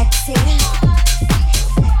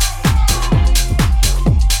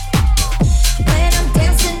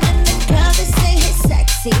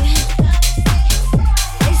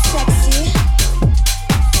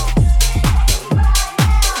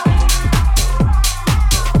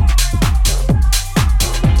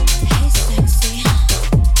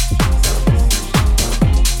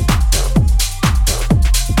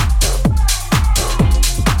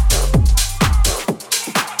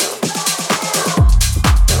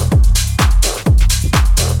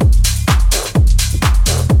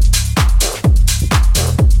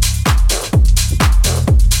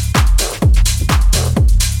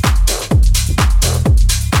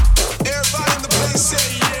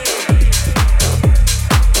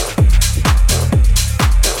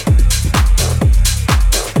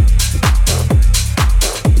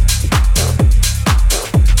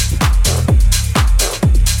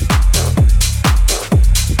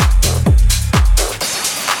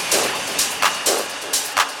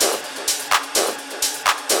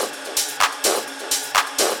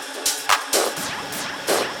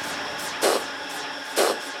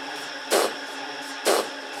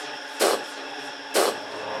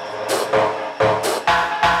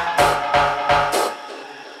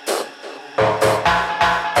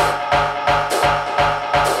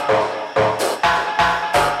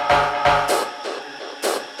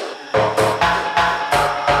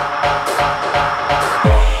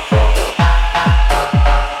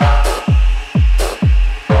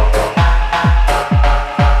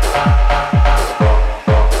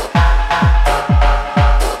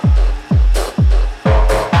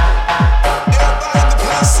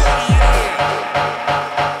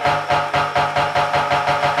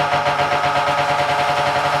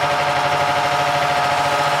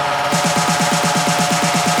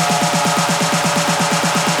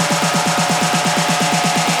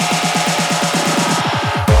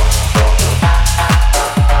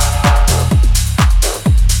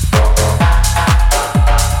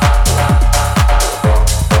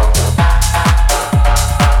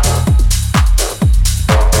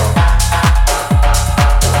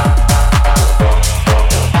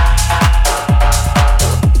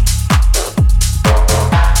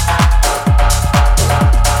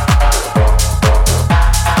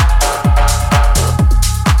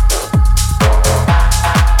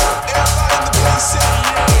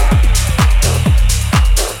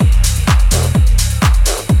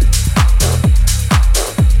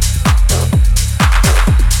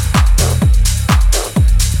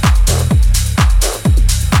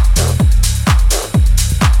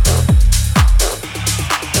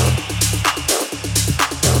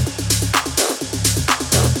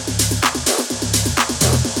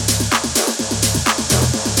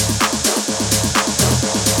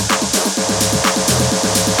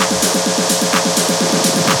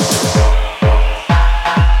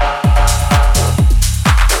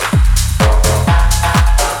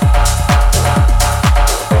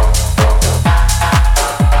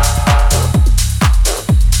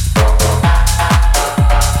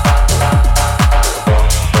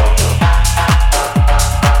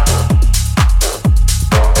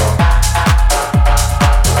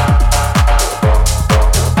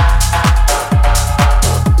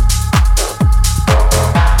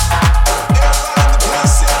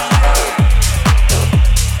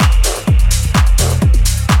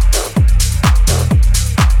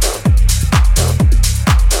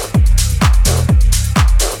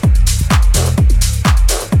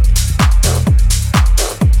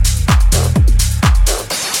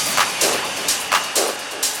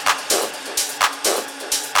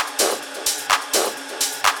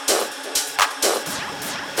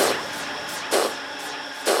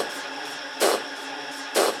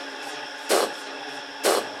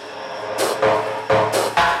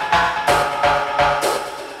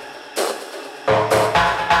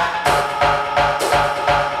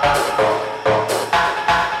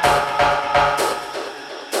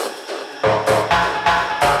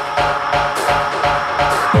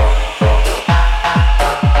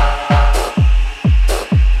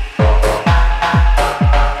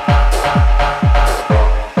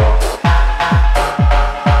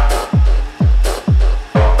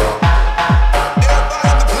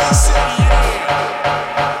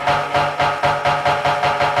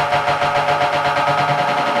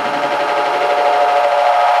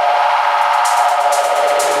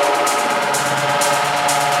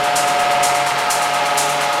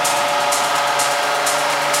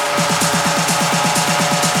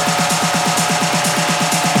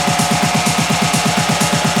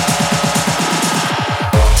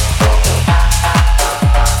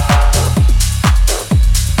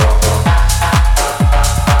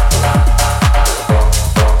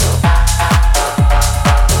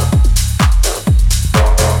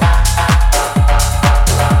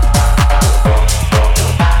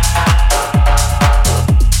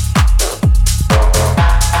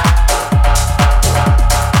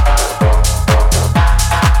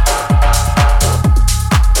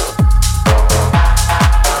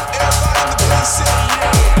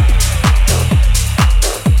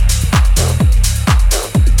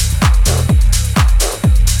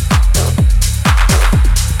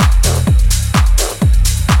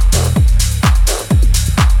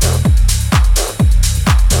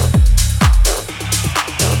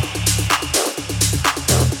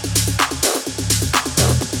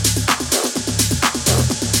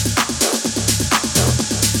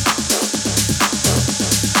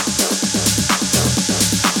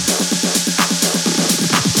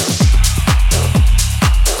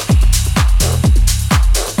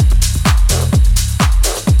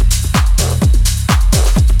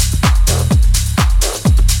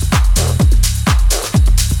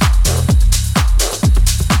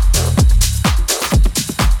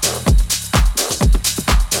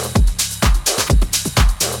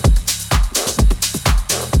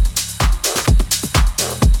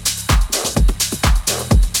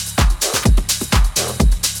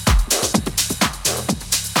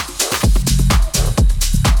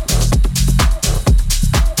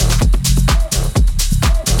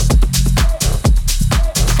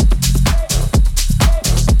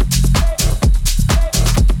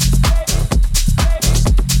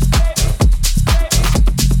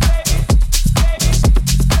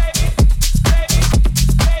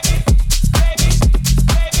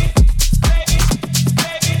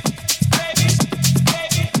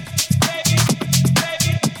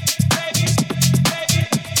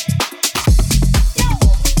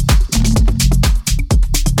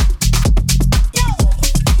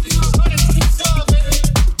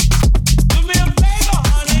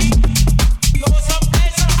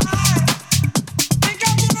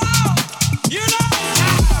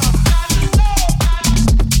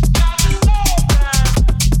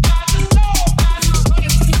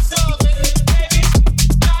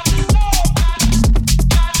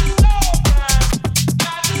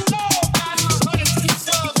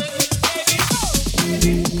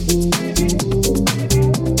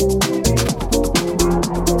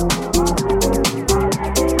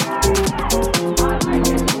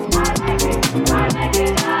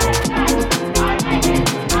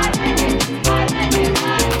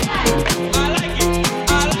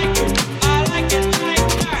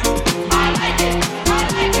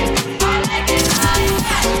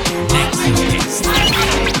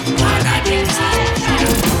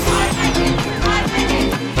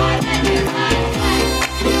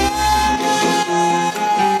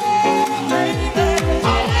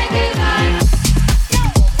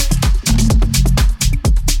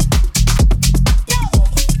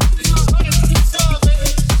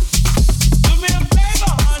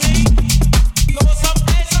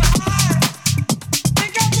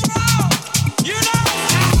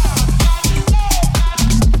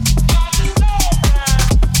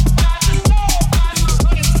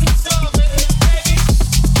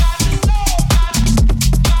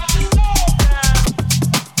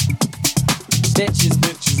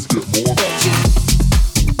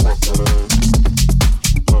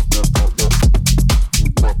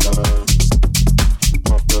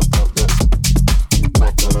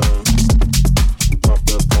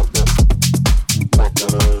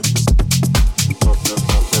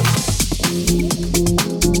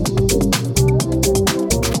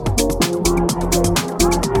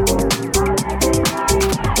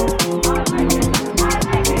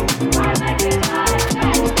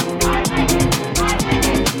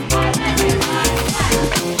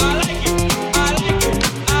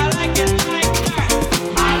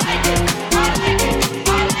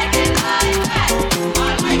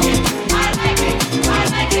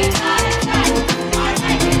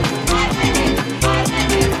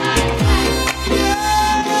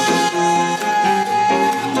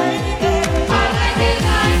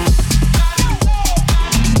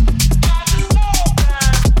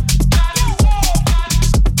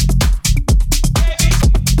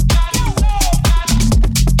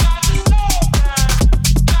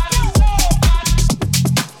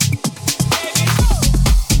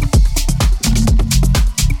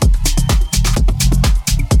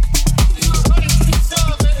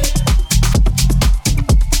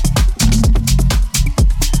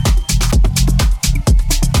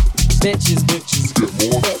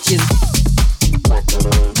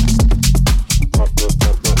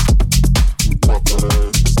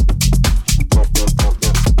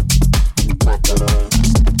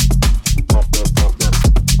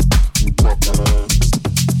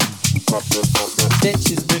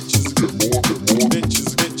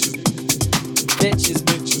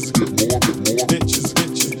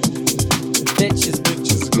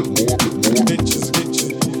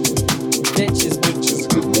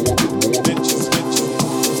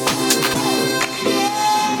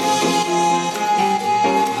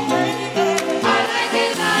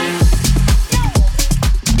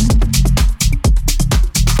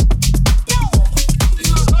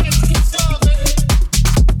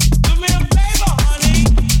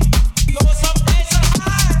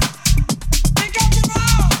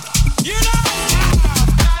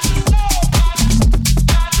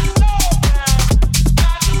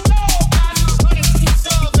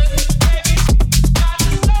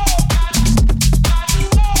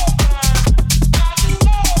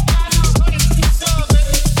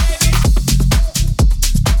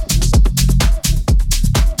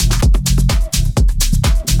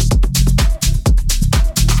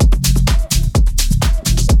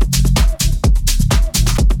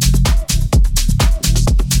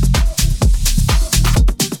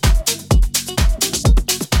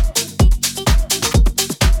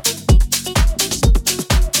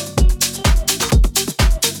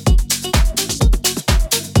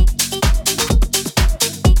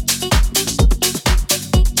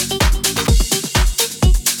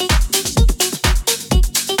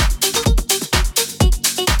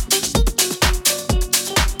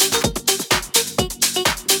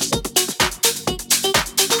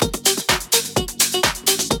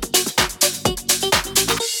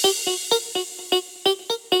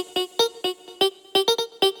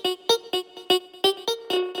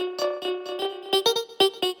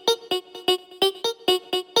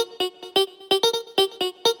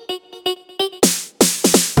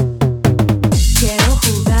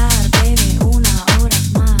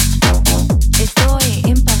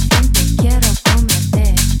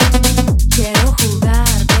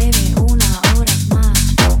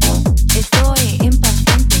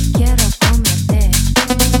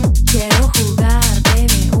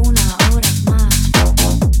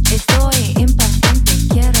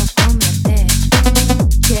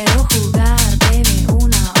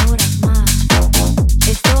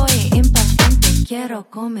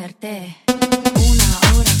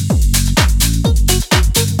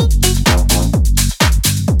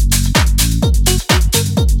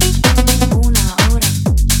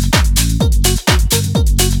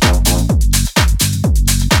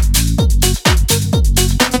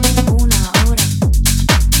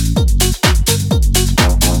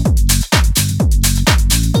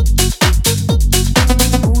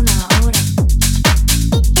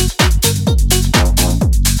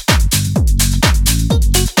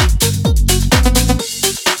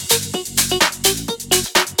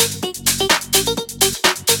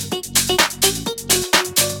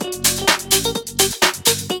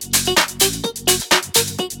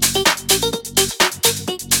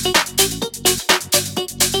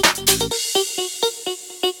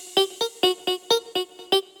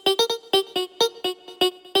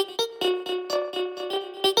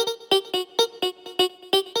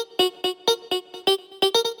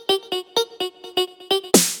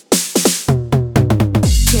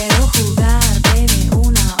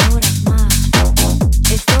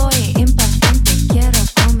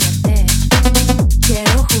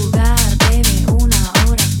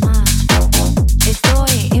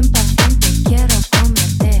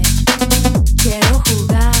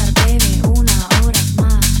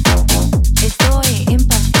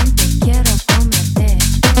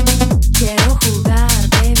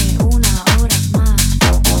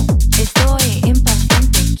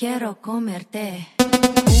quiero comerte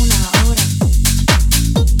una hora.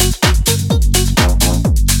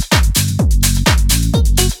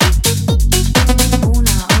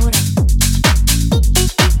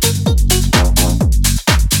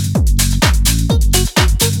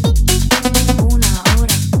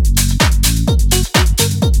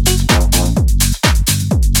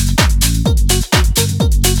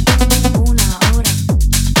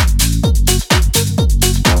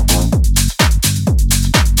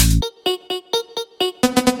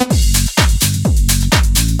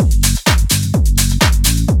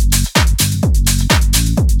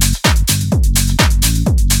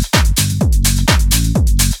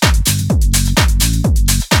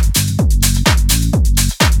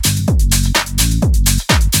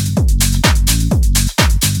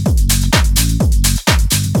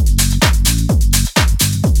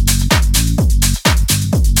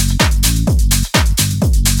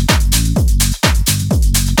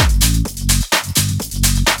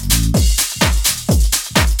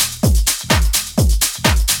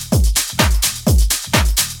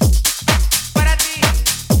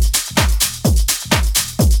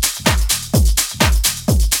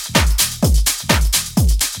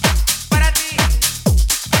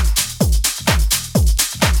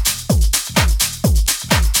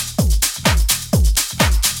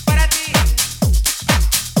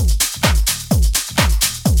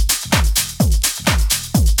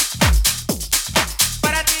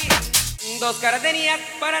 Gardenias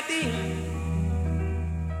para ti,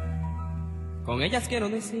 con ellas quiero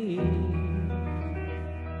decir,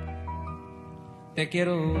 te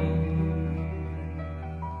quiero,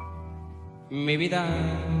 mi vida,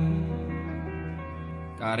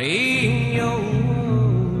 cariño,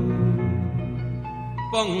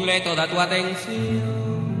 ponle toda tu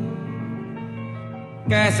atención,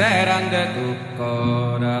 que serán de tu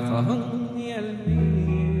corazón y el mío.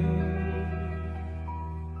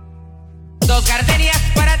 Dos gardenias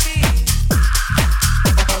para ti,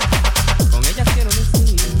 con ellas quiero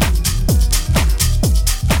decir.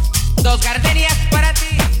 Dos gardenias para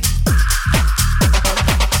ti,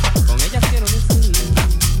 con ellas quiero decir.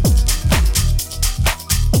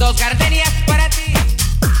 Dos gardenias para ti,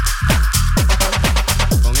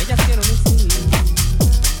 con ellas quiero decir.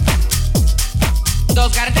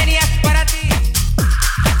 Dos gardenias para ti,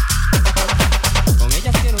 con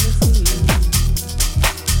ellas quiero decir.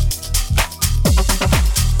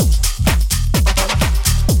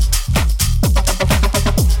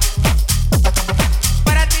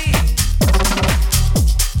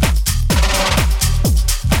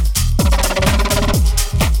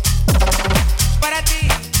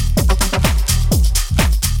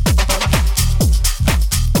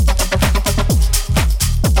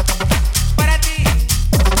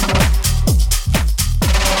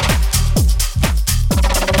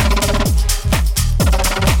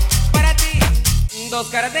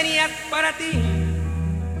 Gardenias para ti,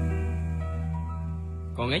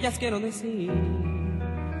 con ellas quiero decir,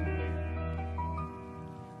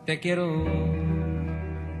 te quiero,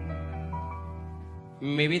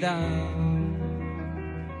 mi vida,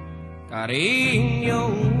 cariño,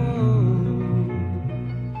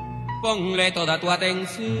 ponle toda tu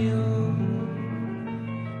atención,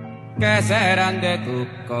 que serán de tu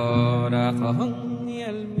corazón y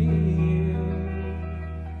el mío.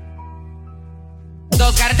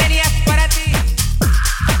 Dos gardenias para ti,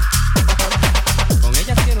 con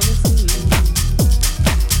ellas quiero decir.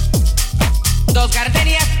 Dos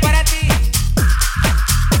gardenias para ti,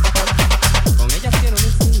 con ellas quiero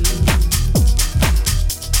decir.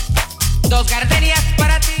 Dos gardenias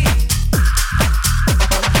para ti,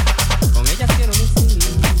 con ellas quiero decir.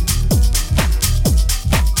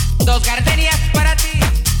 Dos gardenias para ti,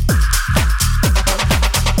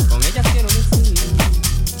 con ellas quiero decir.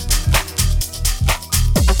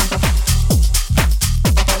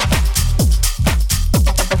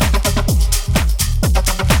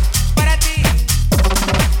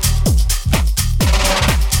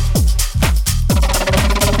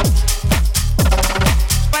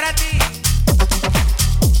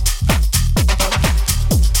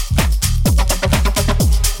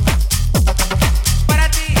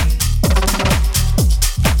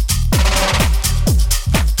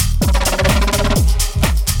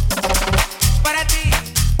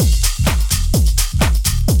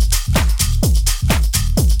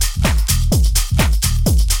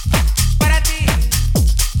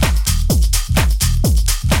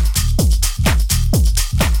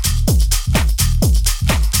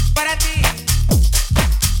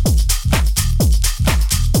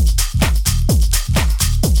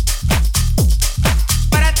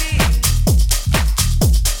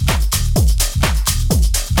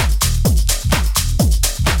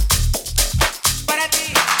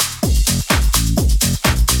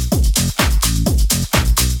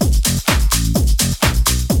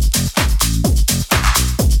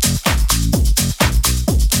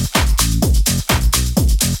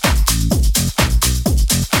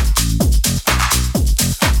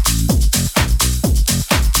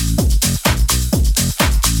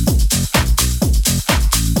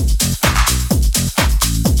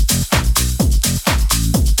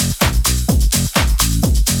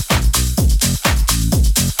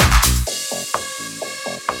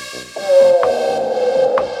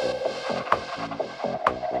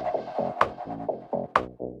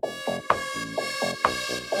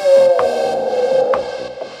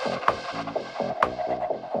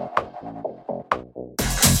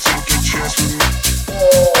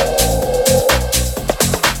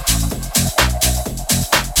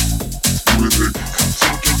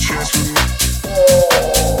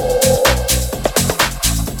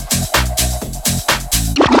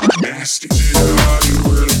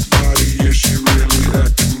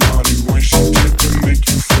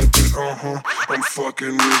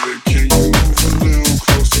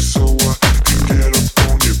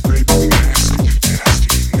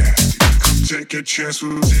 take a chance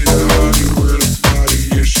with see the hottie with a body.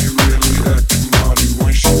 Yeah, she really acting naughty.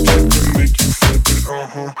 When she dip it, make you flip it.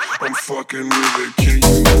 I'm fucking with it. Can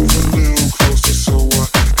you move a little closer so I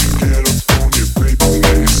can get up on you, baby?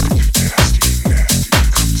 Nasty, nasty, nasty.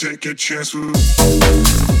 Come take a chance with it.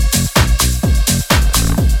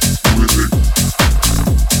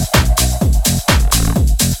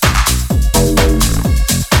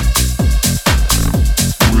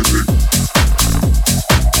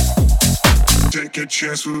 Take a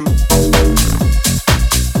chance with it.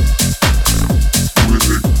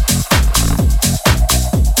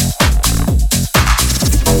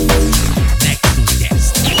 Nexus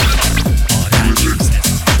Guest. A rádió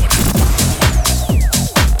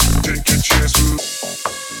Take a chance with it.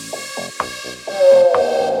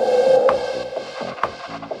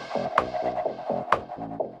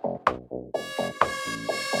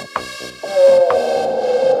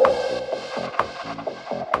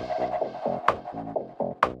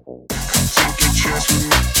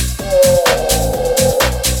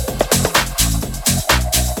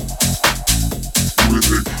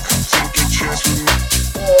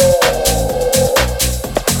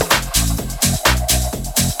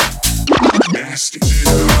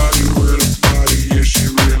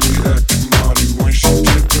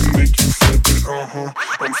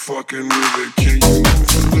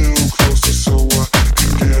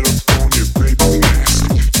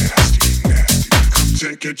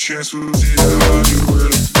 Chance with see the hottie with a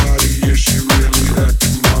body. Yeah, she really acting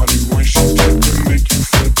naughty. When she dip it, make you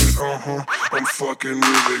flip it. I'm fucking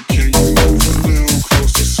with it. Can you move a little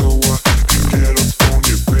closer so I can get up on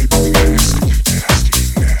you, baby? Nasty, nasty,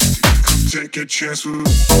 nasty. Come take a chance with it.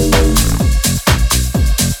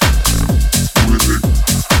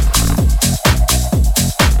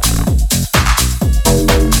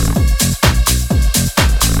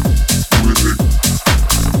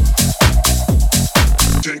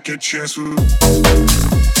 Take a chance with it.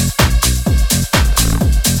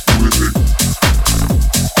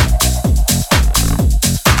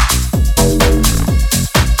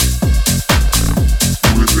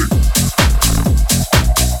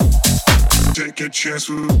 Take a chance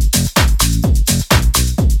with it.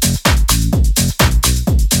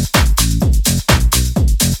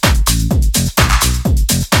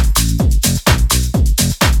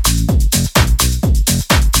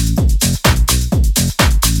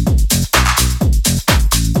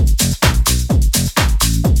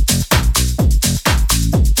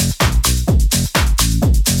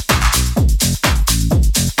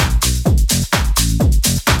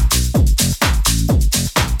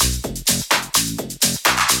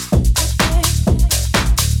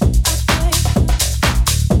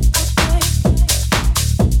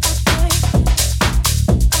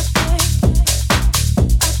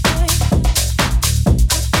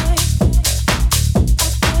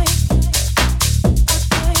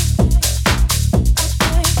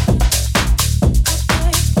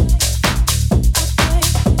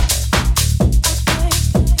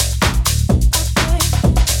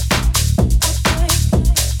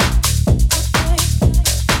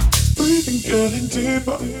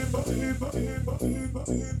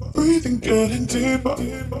 Breathing, getting deeper.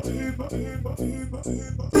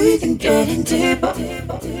 Breathing, getting deeper.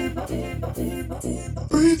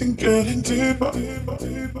 Breathing, getting deeper.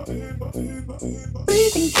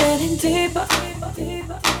 Breathing, getting deeper.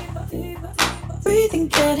 Breathing,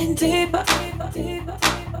 getting deeper.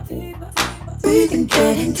 Breathing,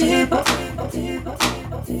 getting deeper.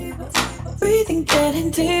 Breathing,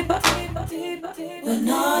 getting deeper. We're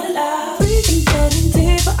not allowed. Breathing, getting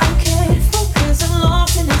deeper. I can't focus. I'm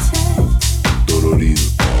lost in its head. Dolorido.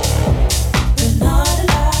 We're not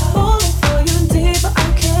allowed. Falling for you deeper. I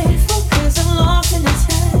can't focus. I'm lost in its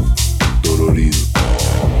head. Dolorido.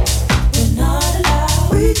 We're not allowed.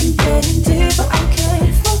 Breathing, getting deeper. I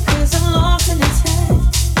can't focus. I'm lost in its head.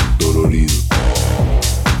 Dolorido.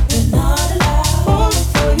 We're not allowed. Falling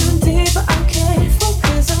for you deeper. I can't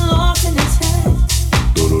focus. I'm lost in its head.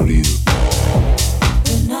 Dolorido.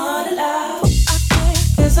 We're not allowed. I can't,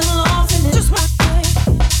 'cause I'm lost in it. Just my way.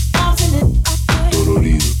 Lost in it. I can't.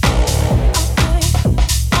 Dolorido. I can't.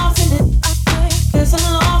 Lost in it. I can't, 'cause I'm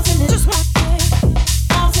lost in it. Just my way.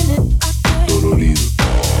 Lost in it. I can't. Dolorido.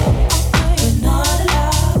 We're not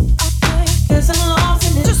allowed. I can't, 'cause I'm lost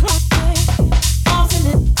in it. Just my way. Lost in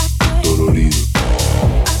it. I can't. Dolorido.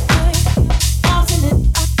 I can't. Lost in it.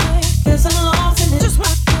 I can't, 'cause I'm lost in it. Just my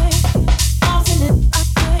way. Lost in it. I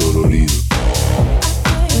can't. Dolorido.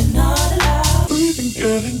 We're not allowed. Breathing,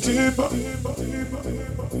 getting deeper.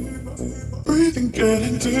 Breathing,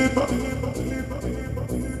 getting deeper.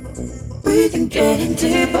 Breathing, getting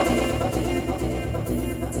deeper.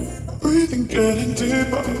 Breathing, getting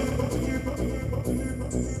deeper.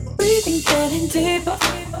 Breathing, getting deeper.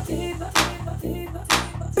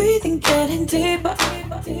 Breathing, getting deeper.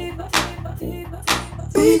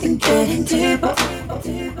 Breathing, getting deeper.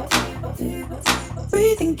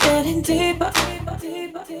 Breathing, getting deeper.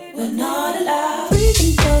 We're not allowed.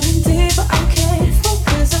 Breathing, getting deeper. I can't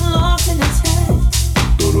focus. I'm lost in its head.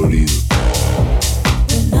 Dolorido.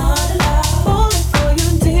 We're not allowed. Falling for you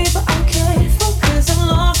deeper. I can't focus. I'm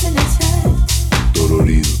lost in its head.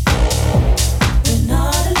 Dolorido. We're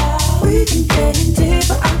not allowed. Breathing, getting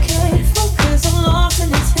deeper. I can't focus. I'm lost in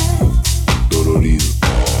its head. Dolorido.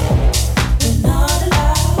 We're not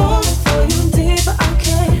allowed. Falling for you deeper. I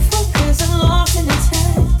can't focus. I'm lost in its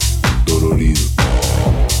head. Dolorido.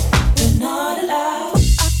 We're not allowed.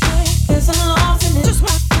 I can't, 'cause I'm lost in it. Just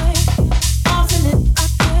my way. Lost in it. I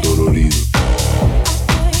can't. Dolorido.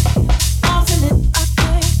 Lost in it. I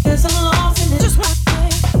can't, 'cause I'm lost in it. Just my way.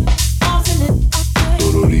 Lost in it. I can't.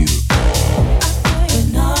 Dolorido. We're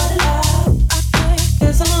not allowed. I can't,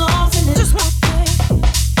 'cause I'm lost in it. Just my way.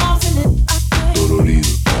 Lost in it. I can't.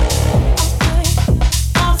 Dolorido.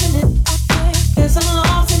 Lost in it. I can't, 'cause I'm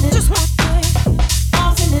lost in it. Just my way.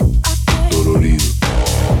 Lost in it. I can't. Dolorido.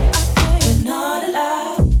 We're not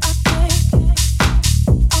allowed.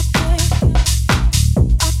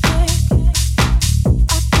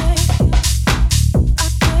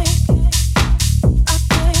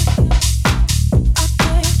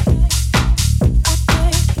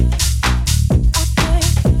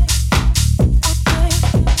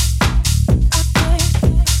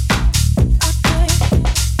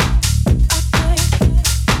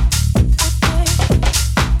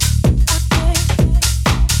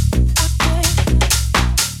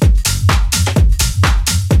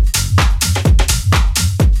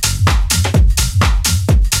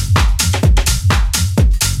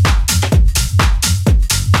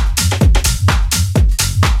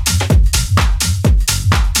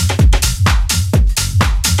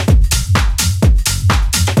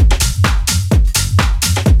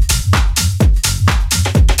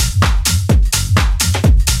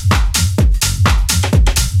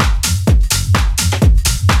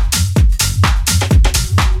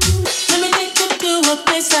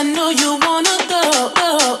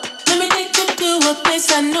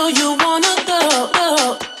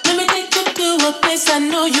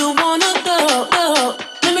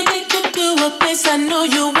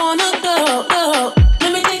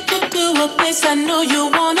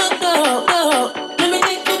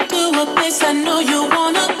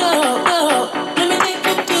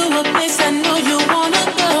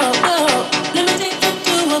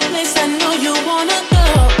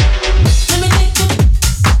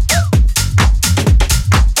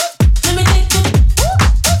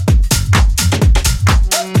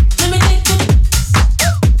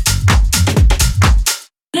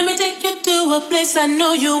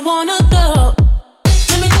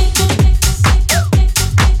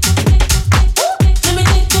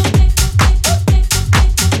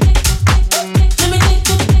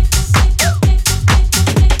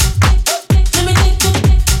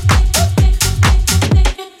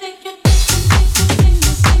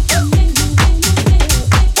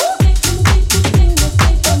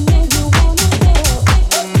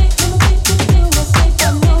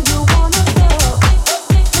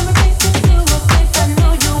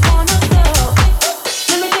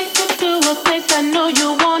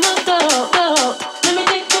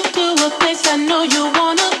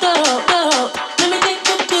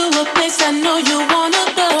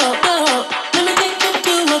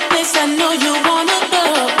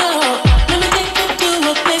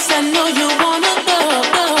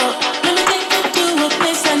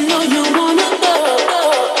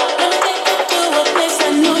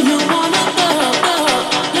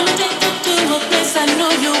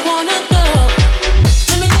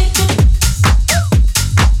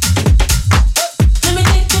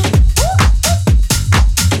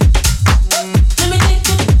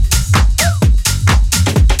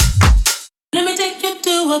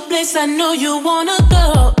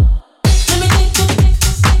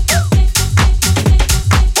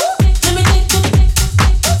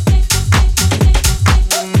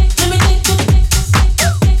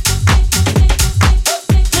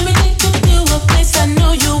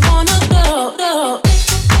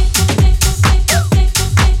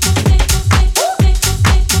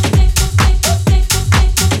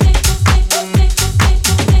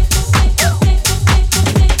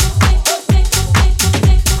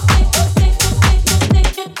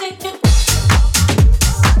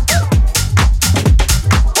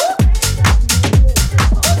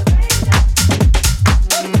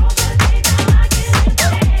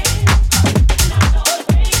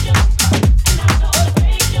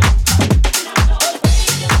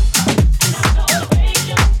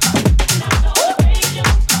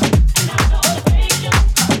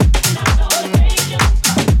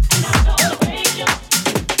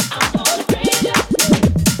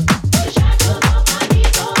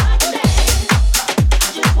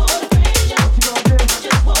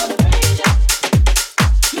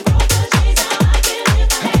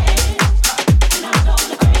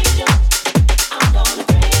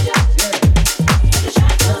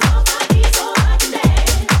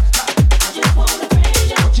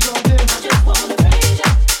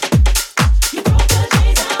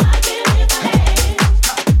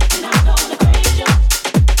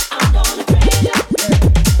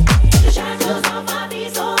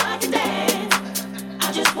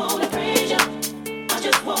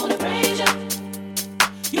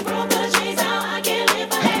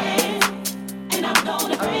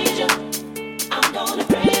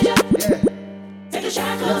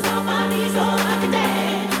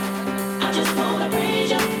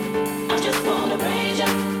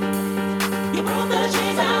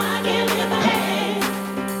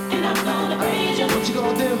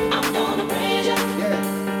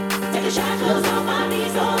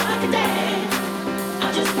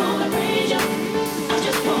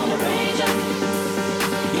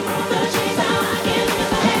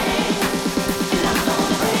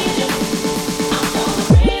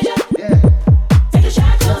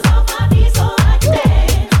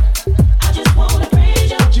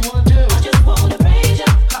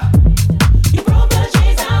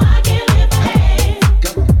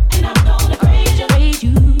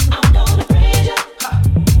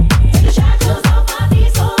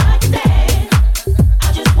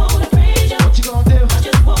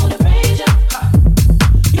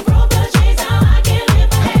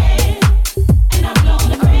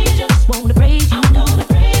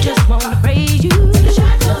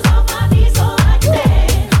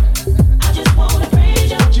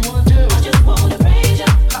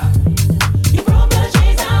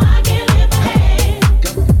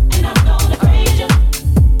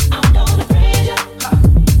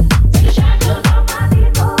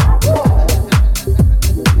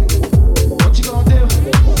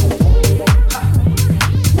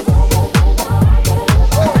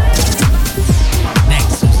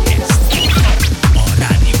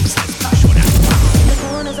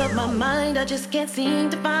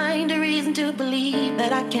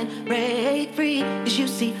 I can break free. Cause you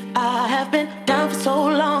see, I have been down for so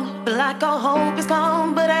long, feel like all hope is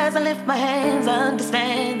gone. But as I lift my hands, I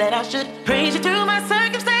understand that I should praise you through my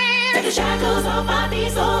circumstance. Take the shackles off my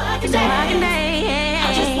feet so I can dance.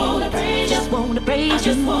 I just wanna praise you, just wanna praise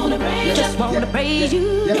you, just wanna praise you, just wanna praise you.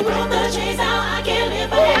 You broke the chains, now I can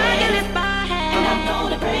lift my hands. I can lift my hands, and I'm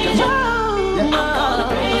gonna praise you. I'm gonna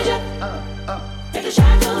praise you. Take the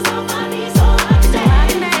shackles off my feet so I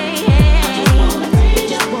can dance. I just wanna praise you,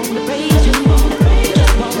 just wanna praise you, just wanna praise you,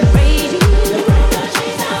 just wanna praise you. You broke the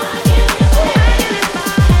chains, now I can lift my hands.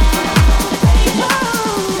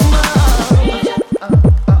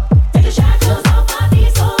 Take the shackles off my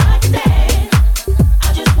feet so I can dance.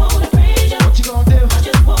 I just wanna praise you. What you gonna do? I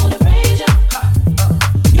just wanna praise you.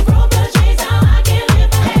 You broke the chains, now I can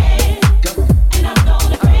lift my hands. And I'm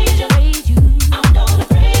gonna praise you. I'm gonna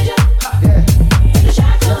praise you. Take the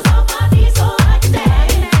shackles off my feet so I can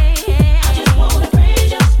dance. I just wanna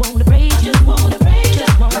praise you. Just wanna praise you. Just wanna praise you.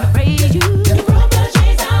 Just wanna praise you. You broke the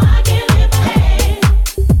chains, now I can lift my hands.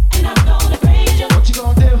 And I'm gonna praise you. What you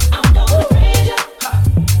gonna do? I'm gonna praise you.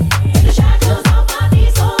 Take the shackles off my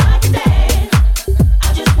feet so I can dance. I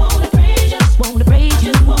just wanna praise you. Just wanna praise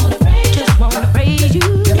you. Just wanna praise you. Just wanna praise you.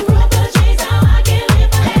 You broke the chains, now I can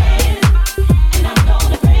lift my hands. And I'm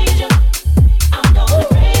gonna praise you. I'm gonna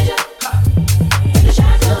praise you. Take the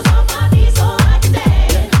shackles off my feet so I can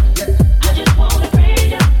dance. I just wanna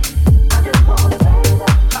praise you. I just wanna praise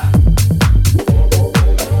you.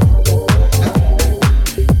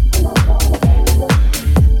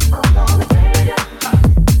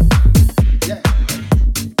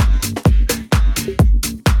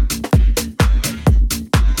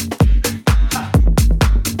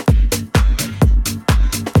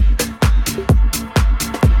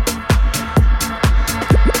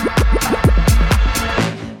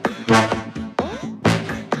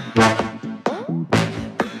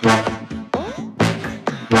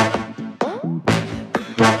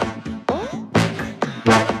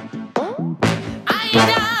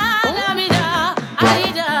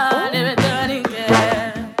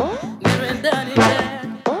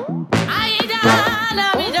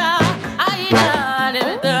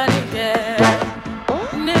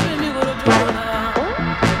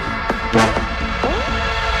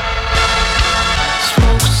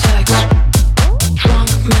 Smoke, sex,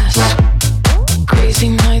 drunk mess, crazy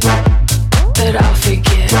night that I'll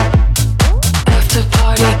forget. After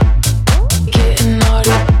party, getting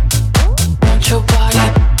naughty, want your body,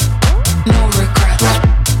 no regrets.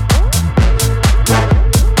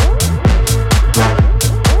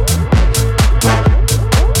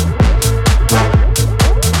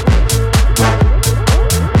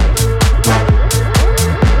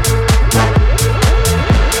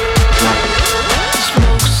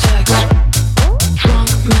 Smoke, sex,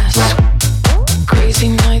 drunk mess, crazy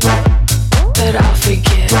night that I'll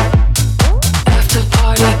forget. After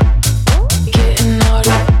party, getting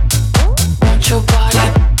naughty, want your body,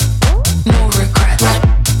 no regrets.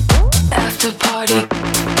 After party,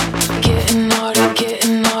 getting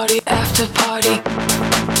naughty, after party,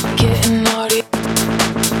 getting naughty,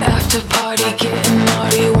 after party, getting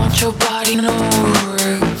naughty, want your body, no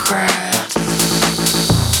regrets.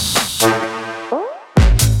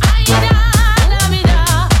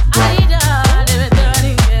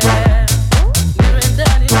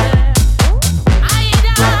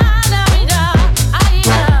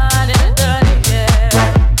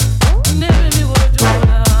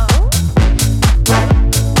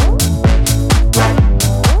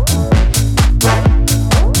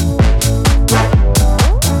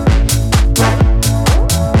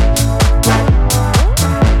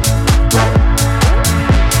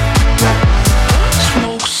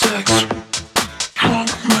 Smoke, sex, drunk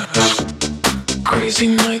mess, crazy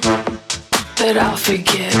night that I'll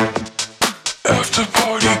forget. After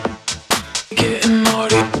party, getting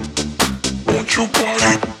naughty, want your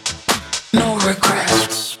body, no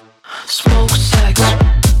regrets. Smoke, sex,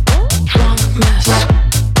 drunk mess,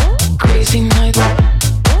 crazy night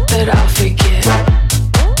that I'll forget.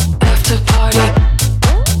 After party,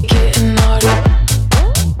 getting naughty,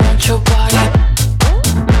 want your body,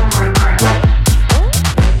 no regrets.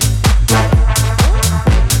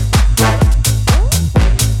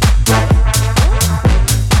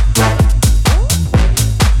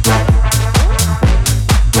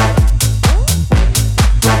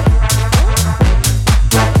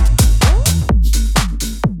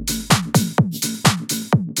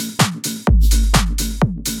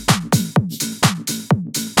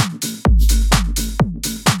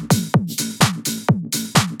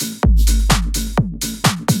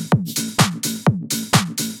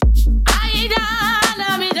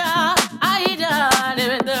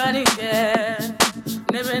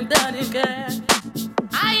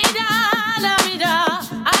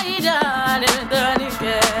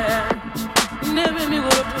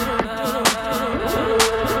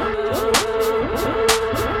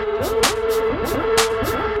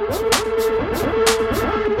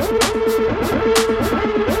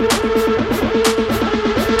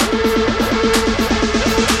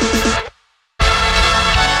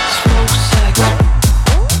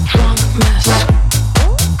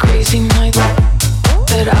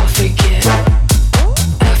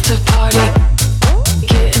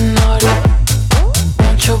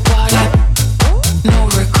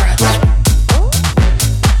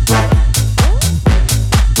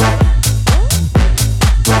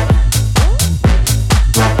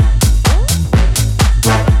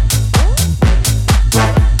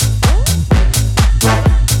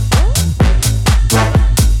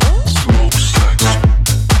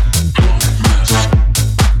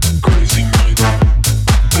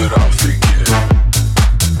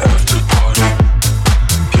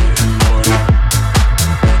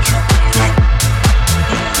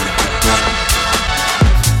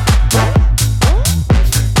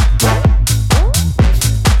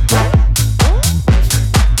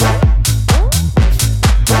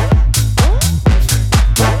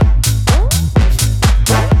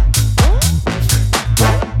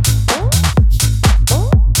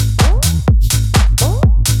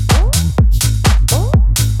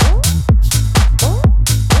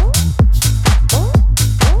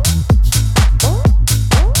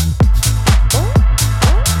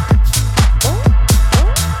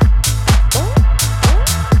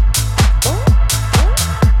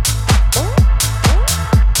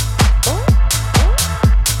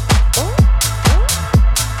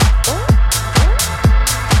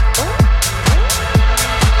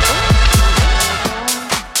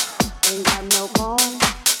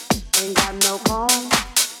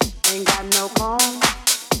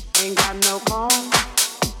 Ain't got no phone.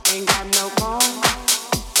 Ain't got no phone.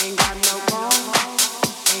 Ain't got no phone.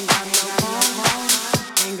 Ain't got no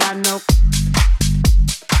phone. Ain't got no.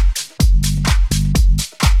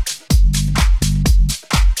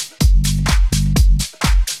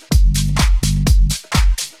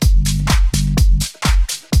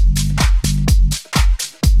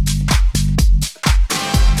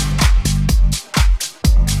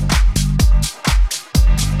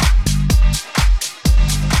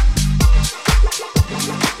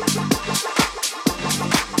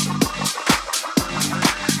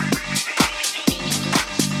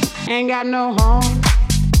 Ain't got no home,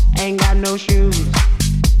 ain't got no shoes,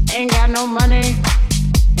 ain't got no money,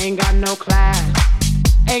 ain't got no class,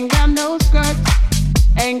 ain't got no skirts,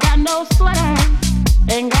 ain't got no sweater,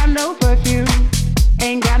 ain't got no perfume,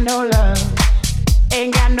 ain't got no love,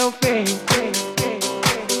 ain't got no faith.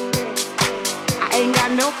 I ain't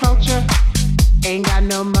got no culture, ain't got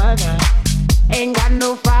no mother, ain't got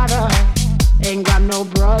no father, ain't got no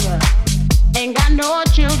brother, ain't got no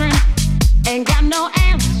children, ain't got no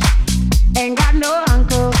aunts. Ain't got no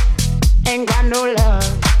uncle, ain't got no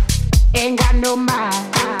love, ain't got no mind.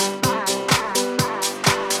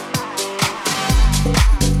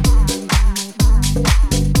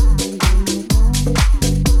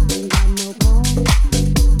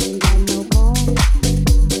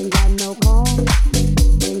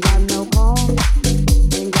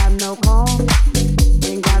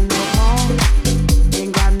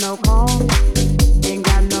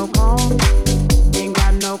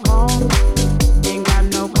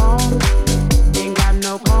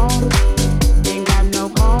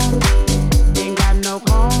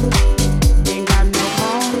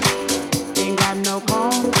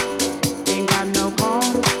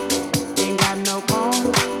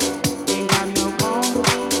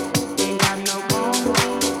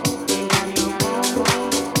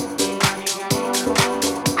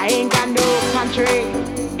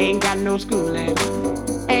 Ain't got no schooling,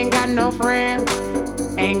 ain't got no friends,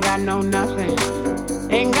 ain't got no nothing,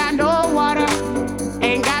 ain't got no water,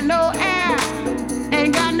 ain't got no air,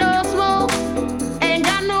 ain't got no smoke, ain't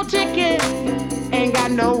got no ticket, ain't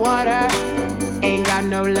got no water, ain't got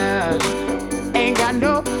no love, ain't got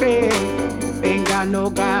no faith, ain't got no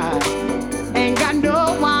God, ain't got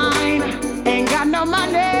no wine, ain't got no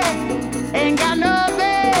money, ain't got no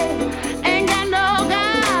bed, ain't got no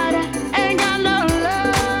God, ain't got no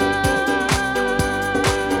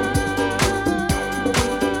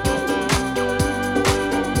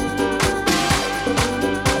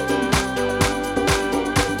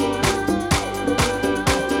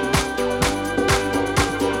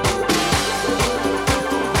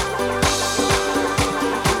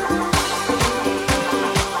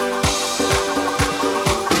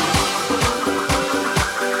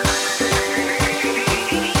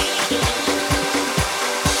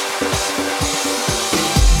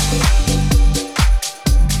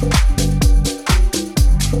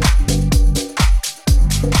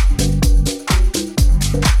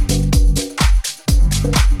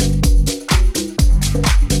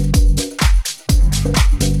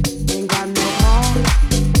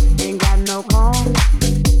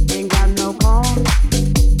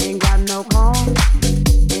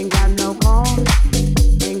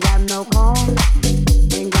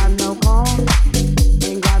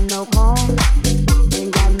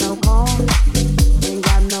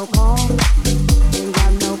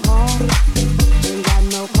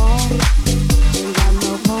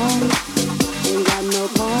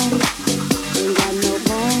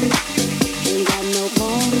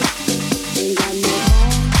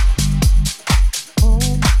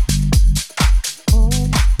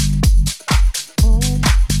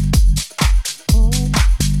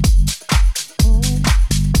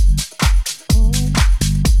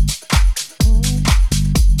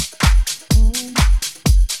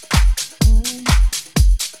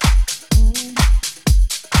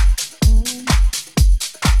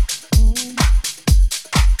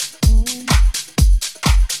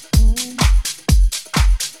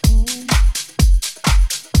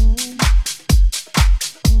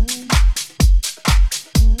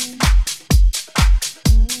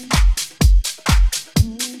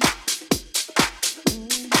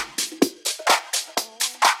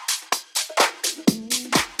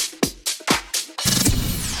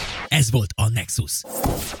Ez volt a Nexus.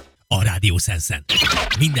 A Rádió Szensen.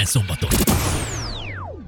 Minden szombaton.